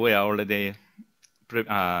 we are already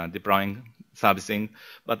deploying servicing,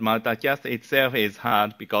 but Multicast itself is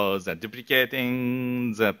hard because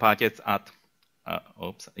duplicating the packets at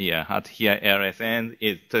here LSN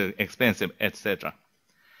is too expensive, etc.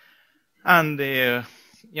 And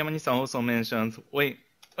Yamanishi-san also mentions we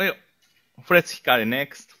Flex Hikari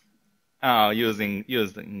next using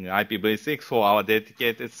IPv6 for our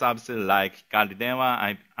dedicated services like Hikari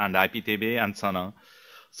Denwa and IPTV and so on.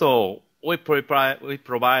 So we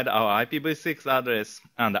provide our IPv6 address,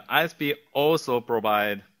 and the ISP also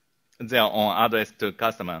provide their own address to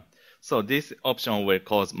customer. So this option will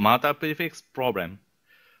cause multi-prefix problem.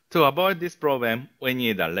 To avoid this problem, we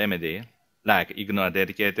need a remedy, like ignore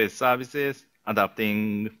dedicated services,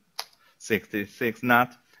 adapting 66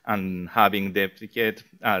 NAT, and having dedicated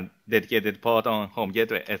port on home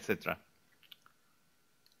gateway, etc.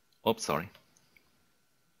 Oops, sorry.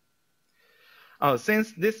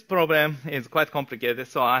 Since this problem is quite complicated,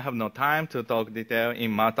 so I have no time to talk detail in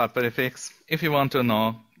multi-prefix. If you want to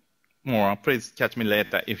know more, please catch me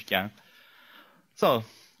later if you can. So,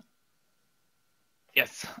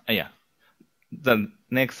 yes, The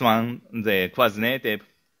next one, the quasi-native.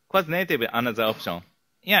 Quasi-native is another option.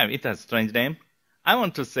 Yeah, it has a strange name. I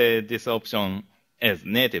want to say this option is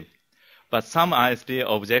native, but some ISP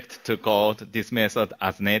object to call this method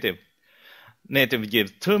as native. Native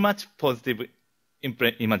gives too much positive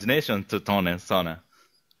imagination to tunnel sonar.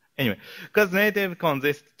 Anyway, quasi-native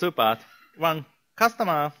consists two parts. One,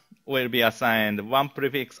 customer will be assigned one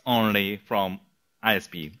prefix only from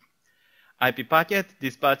ISP. IP packet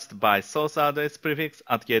dispatched by source address prefix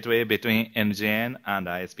at gateway between NGN and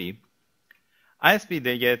ISP. ISP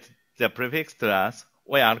delegates the prefix to us.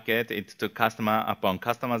 We allocate it to customer upon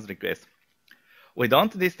customer's request. We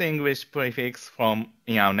don't distinguish prefix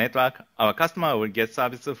in our network. Our customer will get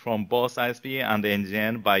services from both ISP and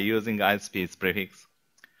NGN by using ISP's prefix.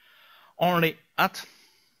 Only at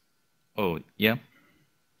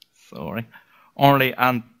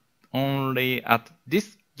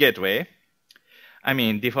this gateway,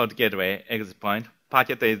 default gateway exit point,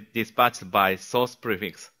 packet is dispatched by source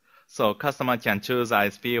prefix, so customer can choose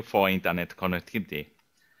ISP for internet connectivity.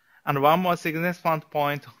 And one more significant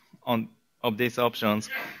point of these options,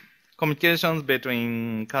 communications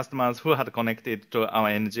between customers who had connected to our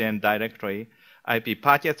NGN directory, IP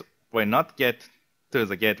packets will not get to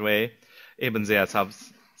the gateway, even they are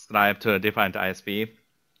subscribed to a different ISP.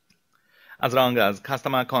 As long as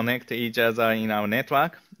customers connect each other in our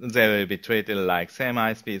network, they will be treated like same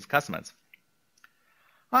ISP's customers.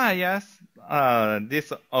 Yes,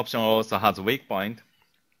 this option also has a weak point.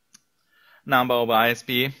 Number of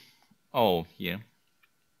ISP,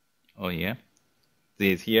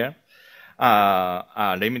 these here, the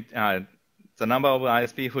number of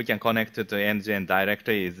ISP who can connect to the NGN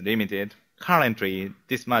directory is limited. Currently,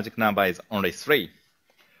 this magic number is only 3.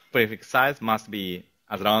 Prefix size must be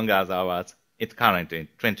as long as ours. It's currently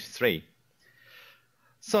 23.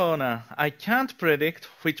 So I can't predict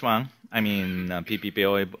which one,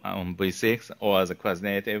 PPPoE on V6 or the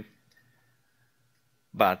quasi-native.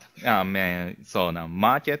 But so now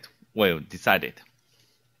market will decide it.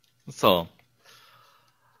 So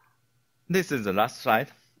this is the last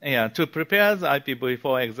slide. Yeah, to prepare the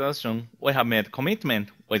IPv4 exhaustion, we have made commitment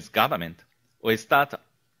with government. We start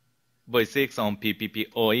V6 on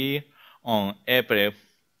PPPoE on April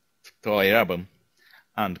 11,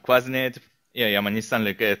 and coordinate. Yeah, Yamanishi-san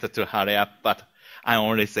requested to hurry up, but I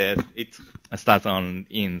only said it starts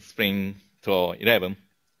in spring 2011.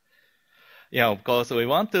 Yeah, of course, we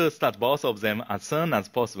want to start both of them as soon as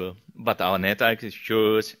possible, but our network is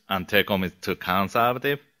huge and telecom is too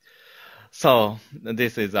conservative. So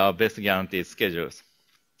this is our best guaranteed schedules.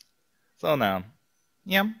 So now,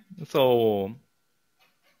 yeah, so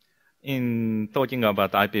in talking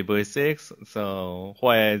about IPv6, so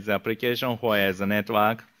where is the application, where is the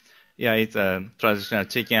network? Yeah, it's a traditional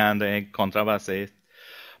chicken and egg controversy.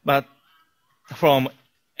 But from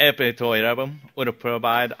April 2011, we'll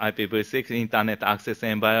provide IPv6 Internet access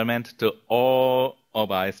environment to all of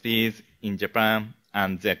ISPs in Japan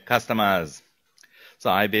and their customers. So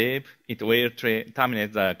I believe it will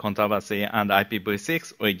terminate the controversy, and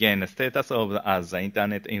IPv6 will gain the status of as the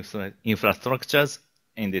Internet infrastructures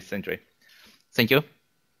in this century. Thank you.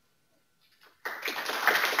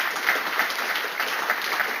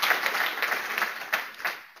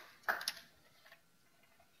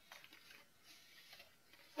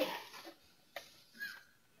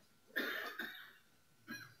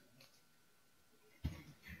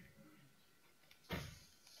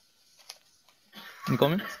 Any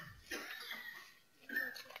comments?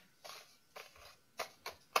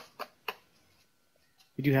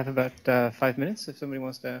 We do have about 5 minutes if somebody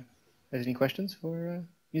has any questions for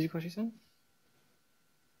Mizukoshi-san.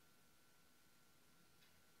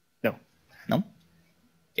 No. No?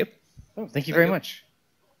 Yep. Oh, thank you very much.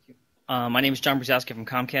 My name is John Brzozowski from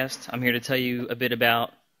Comcast. I'm here to tell you a bit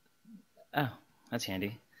about, oh, that's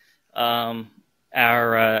handy,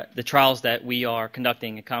 the trials that we are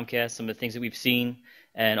conducting at Comcast, some of the things that we've seen,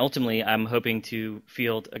 and ultimately I'm hoping to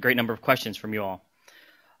field a great number of questions from you all.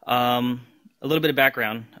 A little bit of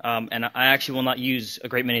background, and I actually will not use a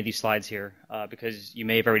great many of these slides here because you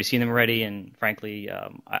may have already seen them already, and frankly,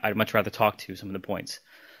 I'd much rather talk to some of the points.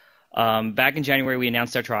 Back in January, we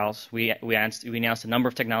announced our trials. We announced a number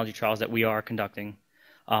of technology trials that we are conducting.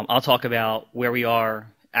 I'll talk about where we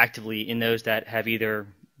are actively in those that have either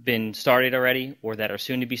been started already or that are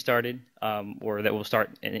soon to be started or that will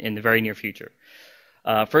start in the very near future.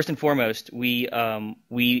 First and foremost, we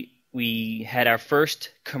had our first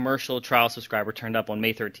commercial trial subscriber turned up on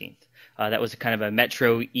May 13th. That was kind of a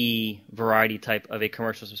Metro E variety type of a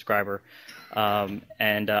commercial subscriber.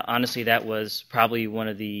 Honestly, that was probably one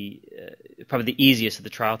of the easiest of the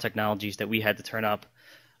trial technologies that we had to turn up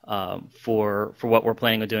for what we're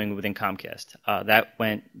planning on doing within Comcast. That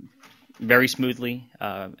went very smoothly,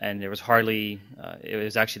 and there was hardly, it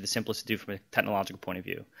was actually the simplest to do from a technological point of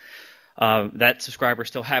view. That subscriber is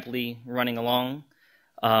still happily running along.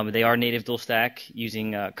 They are native dual stack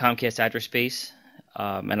using Comcast address space,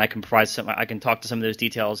 and I can provide I can talk to some of those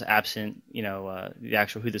details absent, the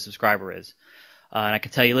actual who the subscriber is. And I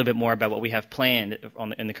can tell you a little bit more about what we have planned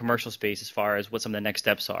in the commercial space as far as what some of the next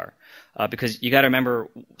steps are. Because you got to remember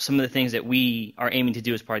some of the things that we are aiming to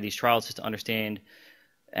do as part of these trials is to understand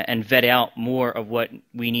and vet out more of what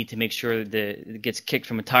we need to make sure that it gets kicked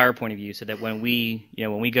from a tire point of view, so that when we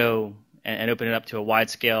go and open it up to a wide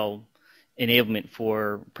scale enablement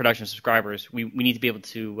for production subscribers, we need to be able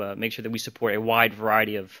to make sure that we support a wide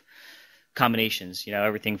variety of combinations,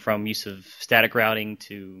 everything from use of static routing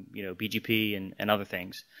to BGP and other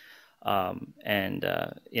things. To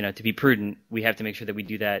be prudent, we have to make sure that we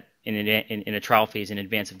do that in a trial phase in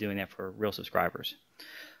advance of doing that for real subscribers.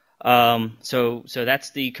 So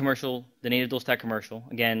that's the commercial, the native dual stack commercial.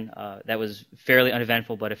 Again, that was fairly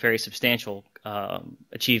uneventful, but a very substantial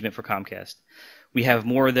achievement for Comcast. We have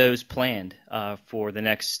more of those planned for the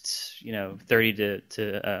next, 60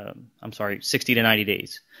 to 90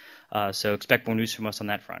 days. So expect more news from us on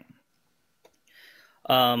that front.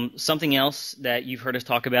 Something else that you've heard us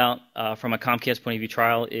talk about from a Comcast point of view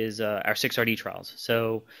trial is our 6RD trials.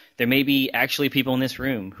 So there may be actually people in this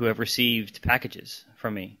room who have received packages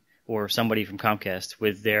from me or somebody from Comcast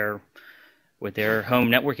with their home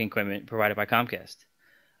networking equipment provided by Comcast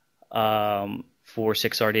for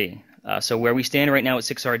 6RD. So where we stand right now at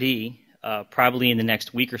 6RD, probably in the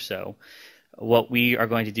next week or so, what we are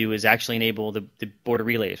going to do is actually enable the border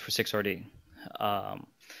relays for 6RD.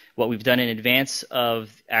 What we've done in advance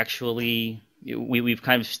of actually, we've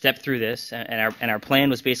kind of stepped through this, and our plan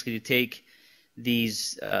was basically to take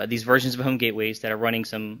these versions of home gateways that are running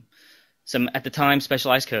some at the time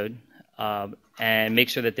specialized code, and make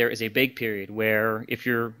sure that there is a bake period where if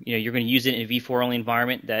you're going to use it in a v4 only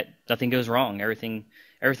environment, that nothing goes wrong. Everything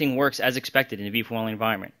works as expected in a v4 only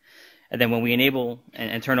environment. And then when we enable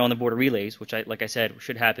and turn on the border relays, which like I said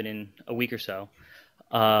should happen in a week or so,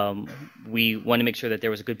 we want to make sure that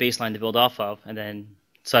there was a good baseline to build off of, and then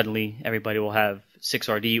suddenly everybody will have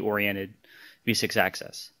 6RD oriented v6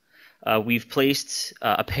 access. We've placed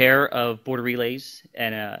a pair of border relays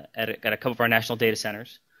at a couple of our national data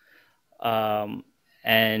centers. And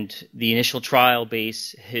the initial trial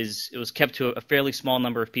base it was kept to a fairly small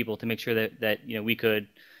number of people to make sure that we could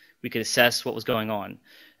assess what was going on.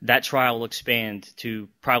 That trial will expand to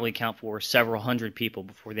probably account for several hundred people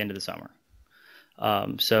before the end of the summer.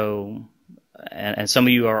 And some of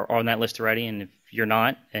you are on that list already, and if you're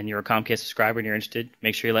not, and you're a Comcast subscriber and you're interested,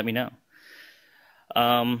 make sure you let me know.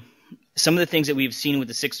 Some of the things that we've seen with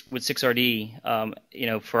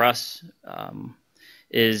 6RD, for us,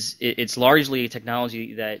 is it's largely a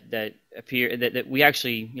technology that we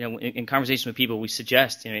actually, in conversation with people, we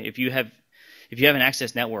suggest, if you have an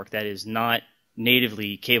access network that is not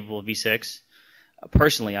natively capable of v6,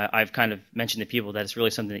 personally, I've kind of mentioned to people that it's really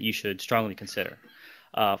something that you should strongly consider.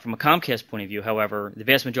 From a Comcast point of view, however, the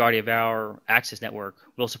vast majority of our access network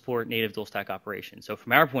will support native dual stack operation. So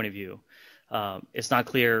from our point of view, it's not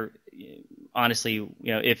clear, honestly,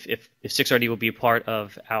 if 6RD will be a part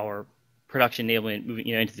of our production enablement moving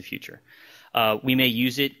into the future. We may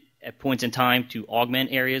use it at points in time to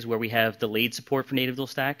augment areas where we have delayed support for native dual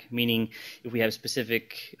stack, meaning if we have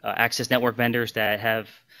specific access network vendors that have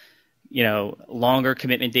longer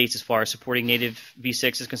commitment dates as far as supporting native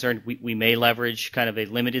v6 is concerned, we may leverage kind of a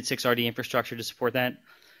limited 6RD infrastructure to support that.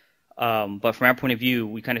 But from our point of view,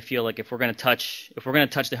 we kind of feel like if we're going to touch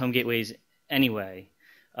the home gateways anyway,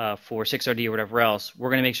 for 6RD or whatever else, we're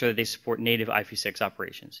going to make sure that they support native IPv6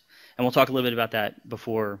 operations. And we'll talk a little bit about that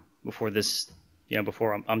before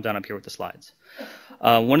I'm done up here with the slides.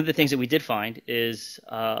 One of the things that we did find is,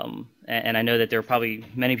 and I know that there are probably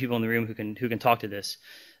many people in the room who can talk to this,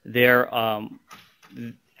 they're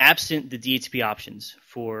absent the DHCP options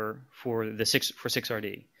for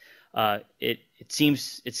 6RD. It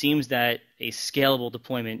seems that a scalable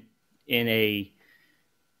deployment in a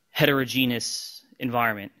heterogeneous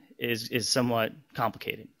environment is somewhat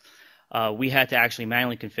complicated. We had to actually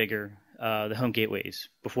manually configure the home gateways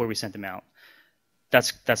before we sent them out.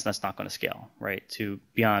 That's not going to scale, right? To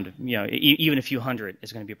beyond, even a few hundred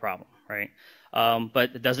is going to be a problem, right?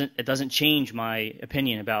 But it doesn't change my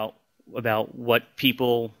opinion about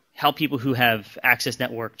how people who have access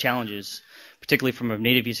network challenges, particularly from a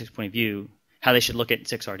native v6 point of view, how they should look at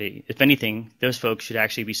 6RD. If anything, those folks should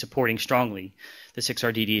actually be supporting strongly the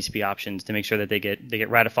 6RD DHCP options to make sure that they get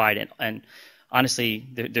ratified. And honestly,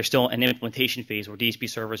 there's still an implementation phase where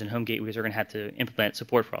DHCP servers and home gateways are going to have to implement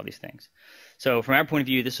support for all these things. So from our point of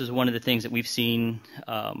view, this was one of the things that we've seen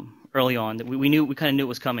early on that we kind of knew it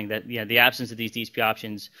was coming, that the absence of these DHCP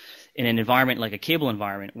options in an environment like a cable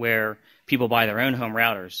environment where people buy their own home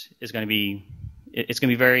routers is going to be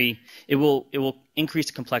it will increase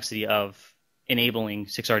the complexity of enabling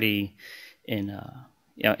 6RD in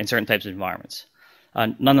certain types of environments.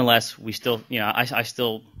 Nonetheless, we still, I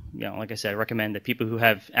still, like I said, recommend that people who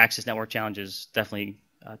have access network challenges definitely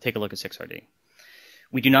take a look at 6RD.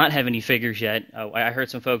 We do not have any figures yet. I heard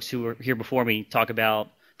some folks who were here before me talk about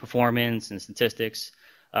performance and statistics.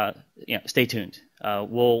 Stay tuned.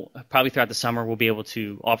 We'll probably throughout the summer we'll be able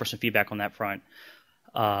to offer some feedback on that front,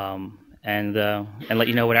 and let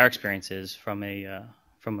you know what our experience is from a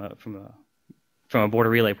border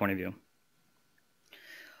relay point of view.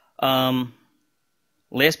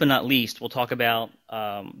 Last but not least, we'll talk about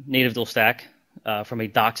native dual stack from a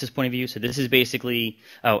DOCSIS point of view. So this is basically,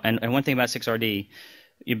 and one thing about 6RD,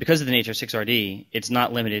 because of the nature of 6RD, it's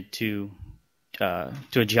not limited to a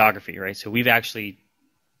geography, right? So we've actually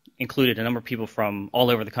included a number of people from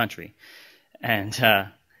all over the country, and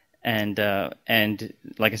like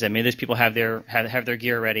I said, many of those people have their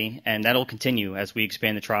gear ready, and that'll continue as we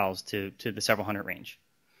expand the trials to the several hundred range.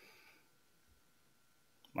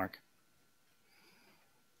 Mark.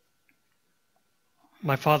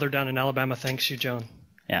 My father down in Alabama thanks you, John.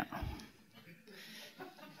 Yeah.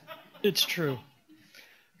 It's true.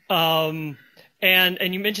 And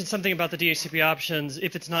you mentioned something about the DHCP options.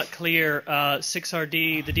 If it's not clear,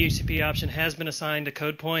 6RD, the DHCP option has been assigned a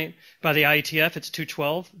code point by the IETF. It's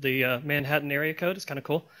 212, the Manhattan area code. It's kind of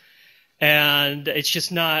cool. And it's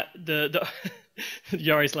just not the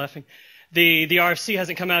Yari's laughing. The RFC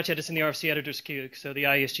hasn't come out yet. It's in the RFC editor's queue. So the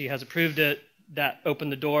IESG has approved it. That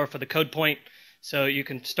opened the door for the code point. So you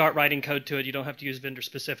can start writing code to it. You don't have to use vendor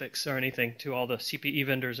specifics or anything to all the CPE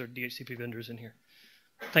vendors or DHCP vendors in here.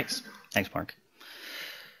 Thanks. Thanks, Mark.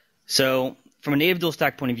 So from a native dual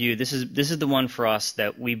stack point of view, this is the one for us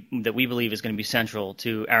that we believe is going to be central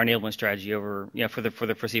to our enablement strategy over for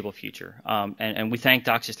the foreseeable future. And we thank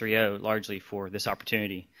DOCSIS 3.0 largely for this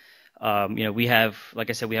opportunity. We have, like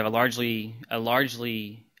I said, we have a largely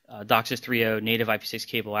DOCSIS 3.0 native IPv6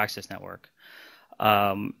 cable access network,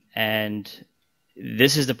 and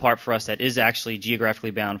this is the part for us that is actually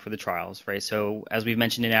geographically bound for the trials, right? So as we've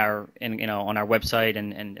mentioned on our website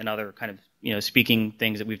and other kind of speaking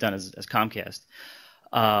things that we've done as Comcast,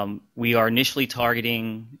 we are initially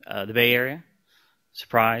targeting the Bay Area,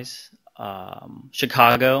 surprise,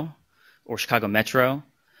 Chicago or Chicago Metro,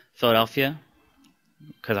 Philadelphia,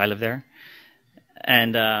 because I live there,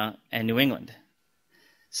 and New England.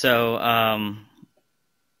 So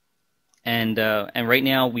and right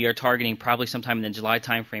now we are targeting probably sometime in the July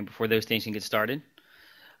timeframe before those things can get started.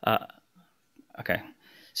 Okay,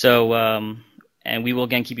 so and we will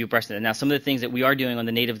again keep you abreast of that. Now, some of the things that we are doing on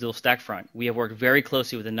the native dual stack front, we have worked very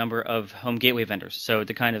closely with a number of home gateway vendors. So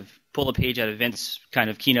to kind of pull a page out of Vint's kind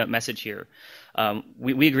of keynote message here,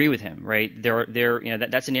 we agree with him, right?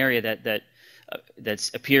 That's an area that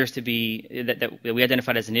appears to be that we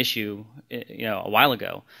identified as an issue, a while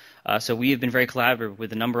ago. So we have been very collaborative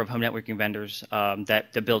with a number of home networking vendors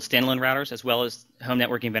that build standalone routers, as well as home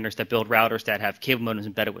networking vendors that build routers that have cable modems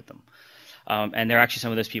embedded with them. And there are actually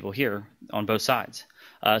some of those people here on both sides.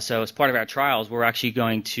 So as part of our trials, we're actually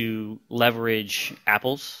going to leverage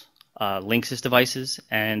Apple's Linksys devices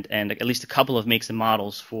and at least a couple of makes and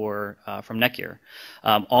models from Netgear,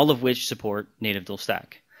 all of which support native dual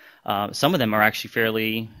stack. Some of them are actually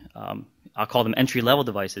fairly, I'll call them entry-level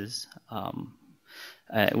devices,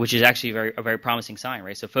 which is actually a very promising sign,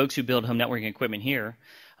 right? So folks who build home networking equipment here,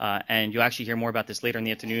 and you'll actually hear more about this later in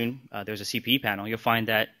the afternoon. There's a CPE panel. You'll find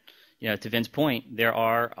that, to Vin's point, there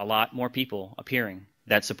are a lot more people appearing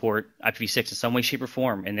that support IPv6 in some way, shape, or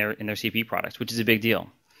form in their CPE products, which is a big deal.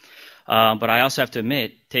 But I also have to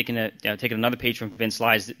admit, taking another page from Vin's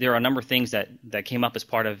slides, there are a number of things that came up as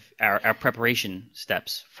part of our preparation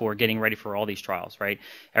steps for getting ready for all these trials, right?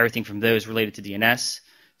 Everything from those related to DNS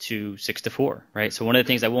to 6-4, right? So one of the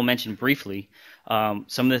things I will mention briefly, some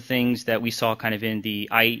of the things that we saw kind of in the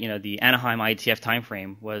Anaheim IETF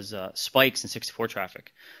timeframe was spikes in 6-4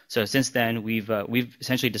 traffic. So since then, we've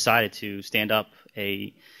essentially decided to stand up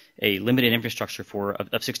a limited infrastructure of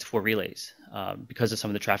 6-4 relays because of some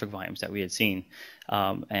of the traffic volumes that we had seen,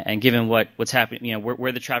 and given what's happening,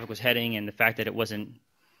 where the traffic was heading, and the fact that it wasn't,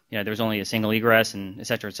 there was only a single egress, and et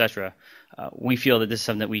cetera, we feel that this is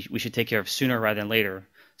something that we should take care of sooner rather than later,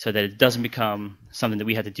 so that it doesn't become something that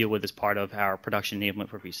we have to deal with as part of our production enablement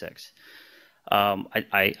for V6.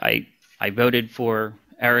 I voted for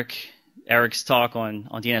Eric's talk on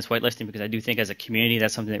DNS whitelisting because I do think as a community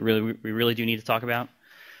that's something that we really do need to talk about.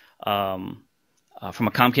 From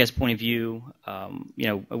a Comcast point of view,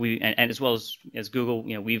 and as well as Google,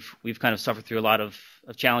 we've kind of suffered through a lot of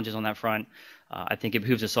challenges on that front. I think it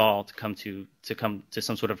behooves us all to come to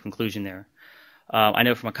some sort of conclusion there. I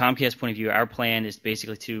know from a Comcast point of view, our plan is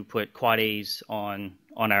basically to put quad A's on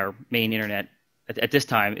our main internet. At this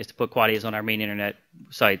time, is to put quad A's on our main internet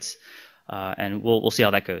sites, and we'll see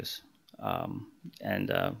how that goes.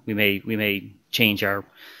 We may change our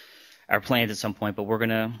plans at some point, but we're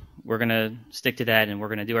gonna stick to that, and we're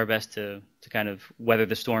gonna do our best to kind of weather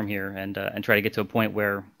the storm here and try to get to a point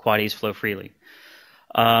where quad A's flow freely.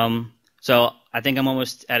 So I think I'm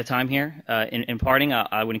almost out of time here. In parting,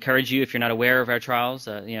 I would encourage you, if you're not aware of our trials,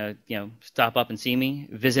 stop up and see me.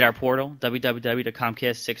 Visit our portal,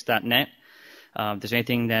 www.comcast6.net. If there's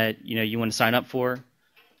anything that you want to sign up for,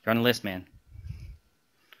 you're on the list, man.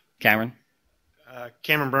 Cameron?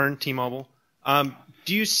 Cameron Byrne, T-Mobile.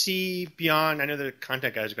 Do you see beyond, I know the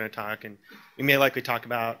content guys are going to talk, and we may likely talk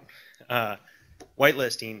about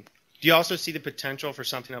whitelisting. Do you also see the potential for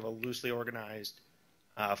something of a loosely organized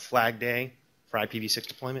flag day for IPv6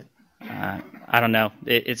 deployment? I don't know.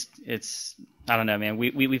 I don't know, man.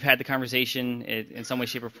 We've had the conversation in some way,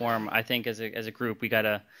 shape, or form. I think as a group,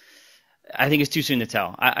 I think it's too soon to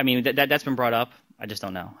tell. I mean, that's been brought up. I just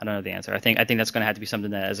don't know. I don't know the answer. I think that's going to have to be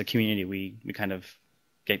something that as a community we kind of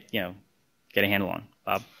get a handle on.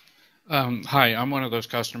 Bob? Hi, I'm one of those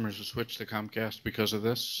customers who switched to Comcast because of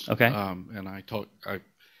this. Okay. And I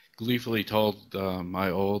gleefully told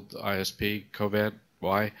my old ISP, Covad,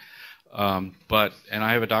 why. And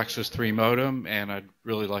I have a DOCSIS 3 modem, and I'd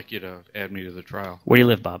really like you to add me to the trial. Where do you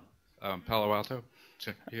live, Bob? Palo Alto.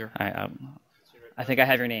 Here. I think I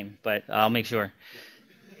have your name, but I'll make sure.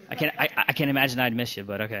 I can't imagine I'd miss you,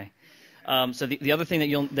 but okay. So the other thing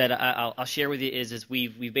that I'll share with you is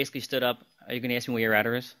we've basically stood up. Are you going to ask me where your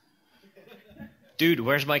router is? Dude,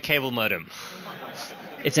 where's my cable modem?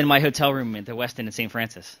 It's in my hotel room at the Westin in St.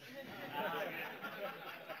 Francis.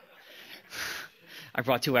 I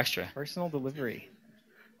brought 2 extra. Personal delivery.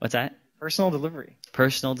 What's that? Personal delivery.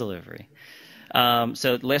 Personal delivery.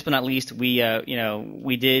 So last but not least, we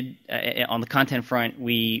did on the content front,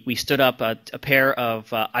 we stood up a pair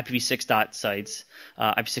of IPv6 dot sites,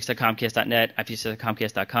 IPv6.comcast.net,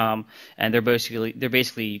 IPv6.comcast.com, and they're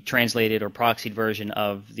basically translated or proxied version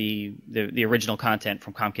of the original content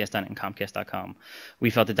from Comcast.net and Comcast.com. We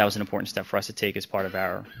felt that was an important step for us to take as part of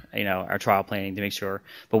our trial planning to make sure.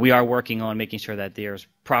 But we are working on making sure that there's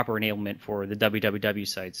proper enablement for the www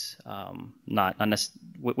sites,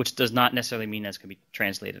 which does not necessarily mean that's going to be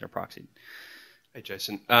translated or proxied. Hey,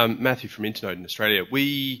 Jason. Matthew from Internode in Australia.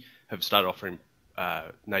 We have started offering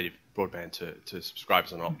native broadband to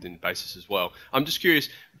subscribers on an opt-in basis as well. I'm just curious,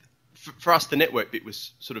 for us, the network bit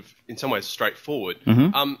was sort of, in some ways, straightforward.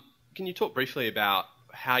 Mm-hmm. Can you talk briefly about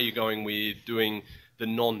how you're going with doing the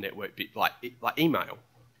non-network bit, like email?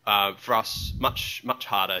 For us, much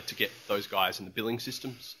harder to get those guys in the billing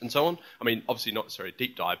systems and so on. I mean, obviously not necessarily a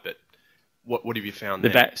deep dive, but what have you found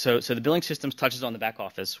there? So the billing systems touches on the back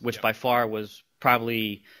office, which by far was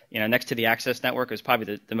probably, next to the access network, is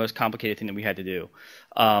probably the most complicated thing that we had to do.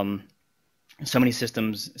 So many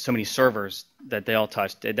systems, so many servers that they all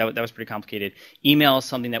touched. That was pretty complicated. Email is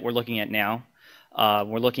something that we're looking at now.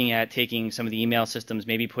 We're looking at taking some of the email systems,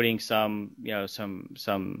 maybe putting some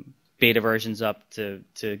beta versions up to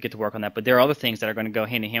get to work on that. But there are other things that are going to go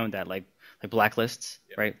hand in hand with that, like blacklists,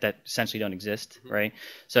 right? That essentially don't exist, right?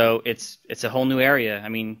 So it's a whole new area. I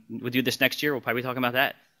mean, we'll do this next year. We'll probably be talking about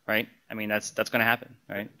that, right? I mean, that's going to happen,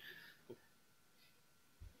 right?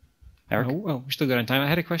 Eric? Oh, we're still good on time. I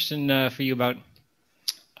had a question for you about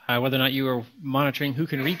whether or not you were monitoring who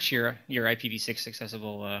can reach your IPv6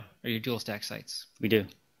 accessible or your dual stack sites. We do,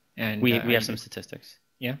 and we have some statistics.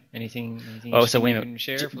 Yeah. Anything so wait a minute. You can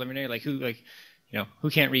share preliminary, like who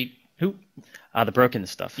can't read who? The broken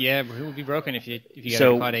stuff. Yeah, but who will be broken if you got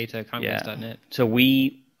a quad A to Comcast.net? Yeah. So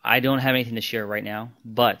I don't have anything to share right now,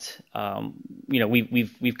 but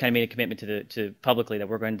we've kind of made a commitment to publicly that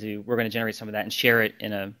we're going to generate some of that and share it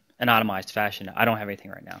in an anonymized fashion. I don't have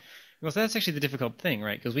anything right now. Well, so that's actually the difficult thing,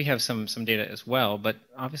 right? Because we have some data as well, but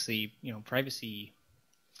obviously, privacy.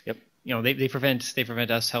 Yep. They prevent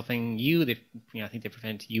us helping you. I think they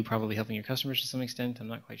prevent you probably helping your customers to some extent. I'm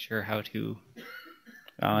not quite sure how to.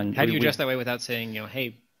 How do you address that way without saying,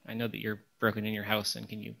 hey, I know that you're broken in your house, and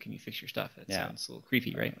can you fix your stuff? It sounds a little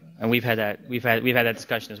creepy, right? And we've had that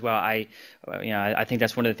discussion as well. I think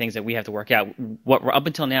that's one of the things that we have to work out. Up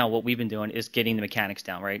until now, what we've been doing is getting the mechanics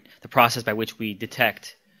down, right? The process by which we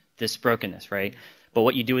detect this brokenness, right? But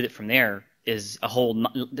what you do with it from there is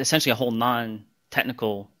essentially a whole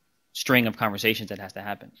non-technical string of conversations that has to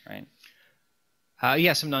happen, right?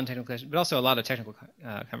 Some non-technical questions, but also a lot of technical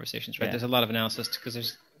conversations, right? Yeah. There's a lot of analysis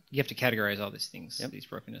because you have to categorize all these things, these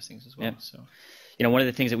brokenness things as well. Yep. So, one of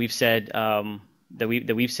the things that we've said that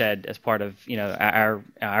we've said as part of our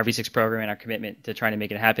V6 program and our commitment to trying to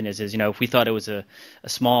make it happen is if we thought it was a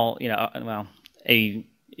small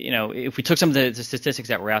if we took some of the statistics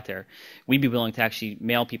that were out there, we'd be willing to actually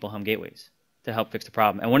mail people home gateways to help fix the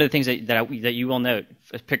problem. And one of the things that you will note,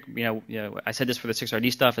 I said this for the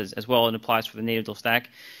 6RD stuff as well, and applies for the native dual stack.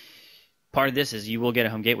 Part of this is you will get a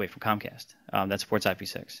home gateway from Comcast that supports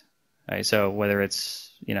IPv6. Right? So whether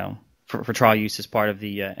it's for trial use as part of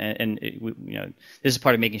the this is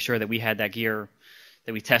part of making sure that we had that gear,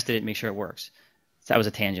 that we tested it and make sure it works. So that was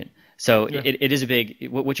a tangent. So it is a big,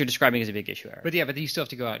 what you're describing is a big issue, Eric. But you still have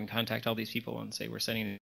to go out and contact all these people and say we're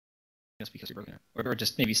sending this because you're broken, or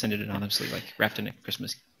just maybe send it anonymously, like wrapped in a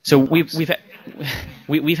Christmas. So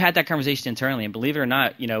we've had that conversation internally, and believe it or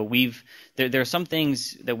not, there are some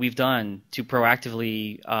things that we've done to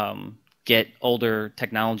proactively get older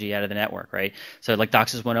technology out of the network, right? So like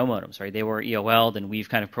DOCSIS 1.0 modems, right? They were EOL'd, and we've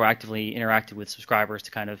kind of proactively interacted with subscribers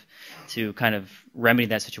to kind of remedy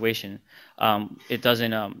that situation. It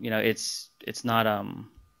doesn't, it's not,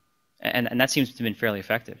 and that seems to have been fairly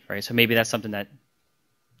effective, right? So maybe that's something that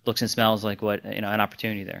looks and smells like an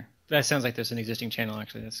opportunity there. That sounds like there's an existing channel.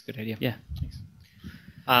 Actually, that's a good idea. Yeah. Thanks.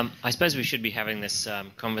 I suppose we should be having this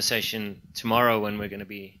conversation tomorrow when we're going to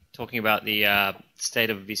be talking about the state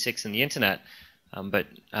of V6 and the internet.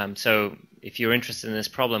 So if you're interested in this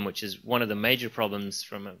problem, which is one of the major problems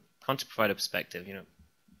from a content provider perspective,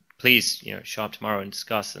 please show up tomorrow and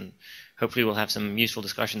discuss, and hopefully we'll have some useful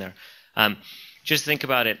discussion there. Just think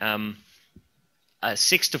about it.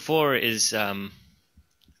 6-4 is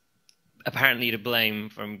apparently to blame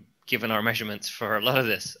from given our measurements for a lot of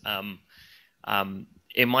this.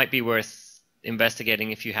 It might be worth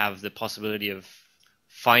investigating if you have the possibility of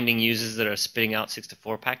finding users that are spitting out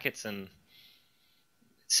 6-to-4 packets and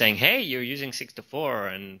saying, "Hey, you're using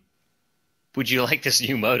 6-to-4, and would you like this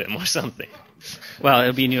new modem or something?" Well,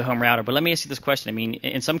 it'll be a new home router. But let me ask you this question. I mean,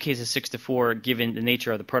 in some cases, 6-to-4, given the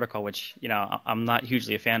nature of the protocol, which I'm not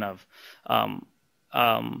hugely a fan of.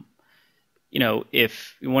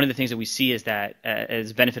 If one of the things that we see is that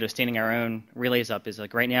as benefit of standing our own relays up is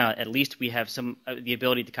like right now, at least we have some the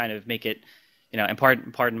ability to kind of make it, and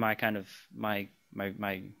pardon my kind of my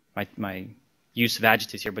use of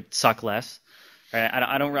adjectives here, but suck less. Right?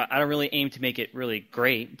 I don't really aim to make it really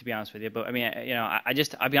great, to be honest with you. But I mean,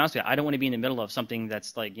 I'll be honest with you, I don't want to be in the middle of something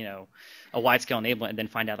that's like a wide scale enablement and then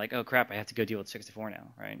find out like, oh crap, I have to go deal with 6-to-4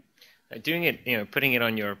 now, right? Doing it, putting it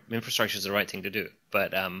on your infrastructure is the right thing to do,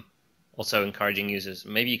 but also encouraging users.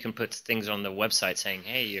 Maybe you can put things on the website saying,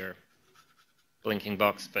 "Hey, you're blinking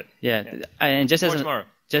box." But and just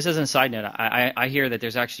as a side note, I hear that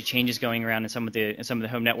there's actually changes going around in some of the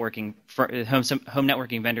home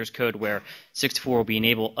networking vendors code where 6-to-4 will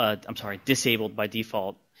be disabled by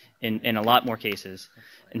default in a lot more cases,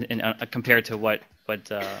 compared to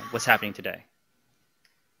what's happening today.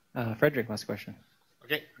 Frederick, last question.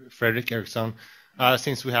 Okay, Frederick Eriksson.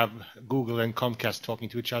 Since we have Google and Comcast talking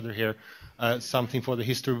to each other here, something for the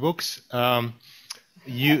history books.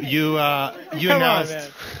 You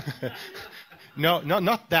announced. No,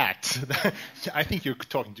 not that. I think you're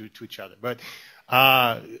talking to each other. But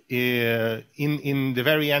in the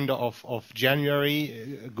very end of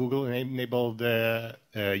January, Google enabled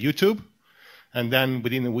YouTube, and then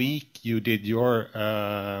within a week you did your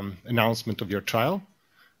announcement of your trial.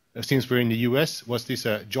 Since we're in the U.S., was this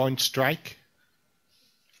a joint strike?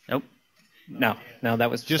 Nope. No, that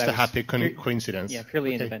was just a happy coincidence. Yeah,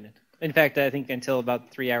 purely independent. In fact, I think until about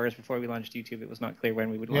 3 hours before we launched YouTube, it was not clear when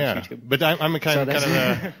we would launch YouTube. But I'm a kind of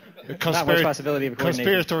a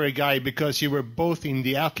conspiratory guy, because you were both in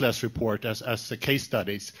the Atlas report as case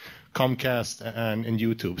studies, Comcast and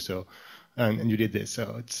YouTube. So, and you did this.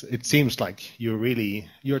 So it seems like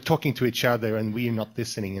you're talking to each other, and we're not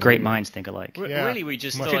listening. Great minds think alike. Really, we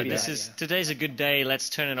just thought today's a good day. Let's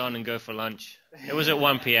turn it on and go for lunch. It was at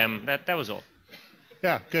 1 p.m. That was all.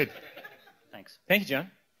 Yeah, good. Thanks. Thank you, John.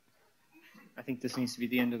 I think this needs to be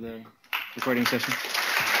the end of the recording session.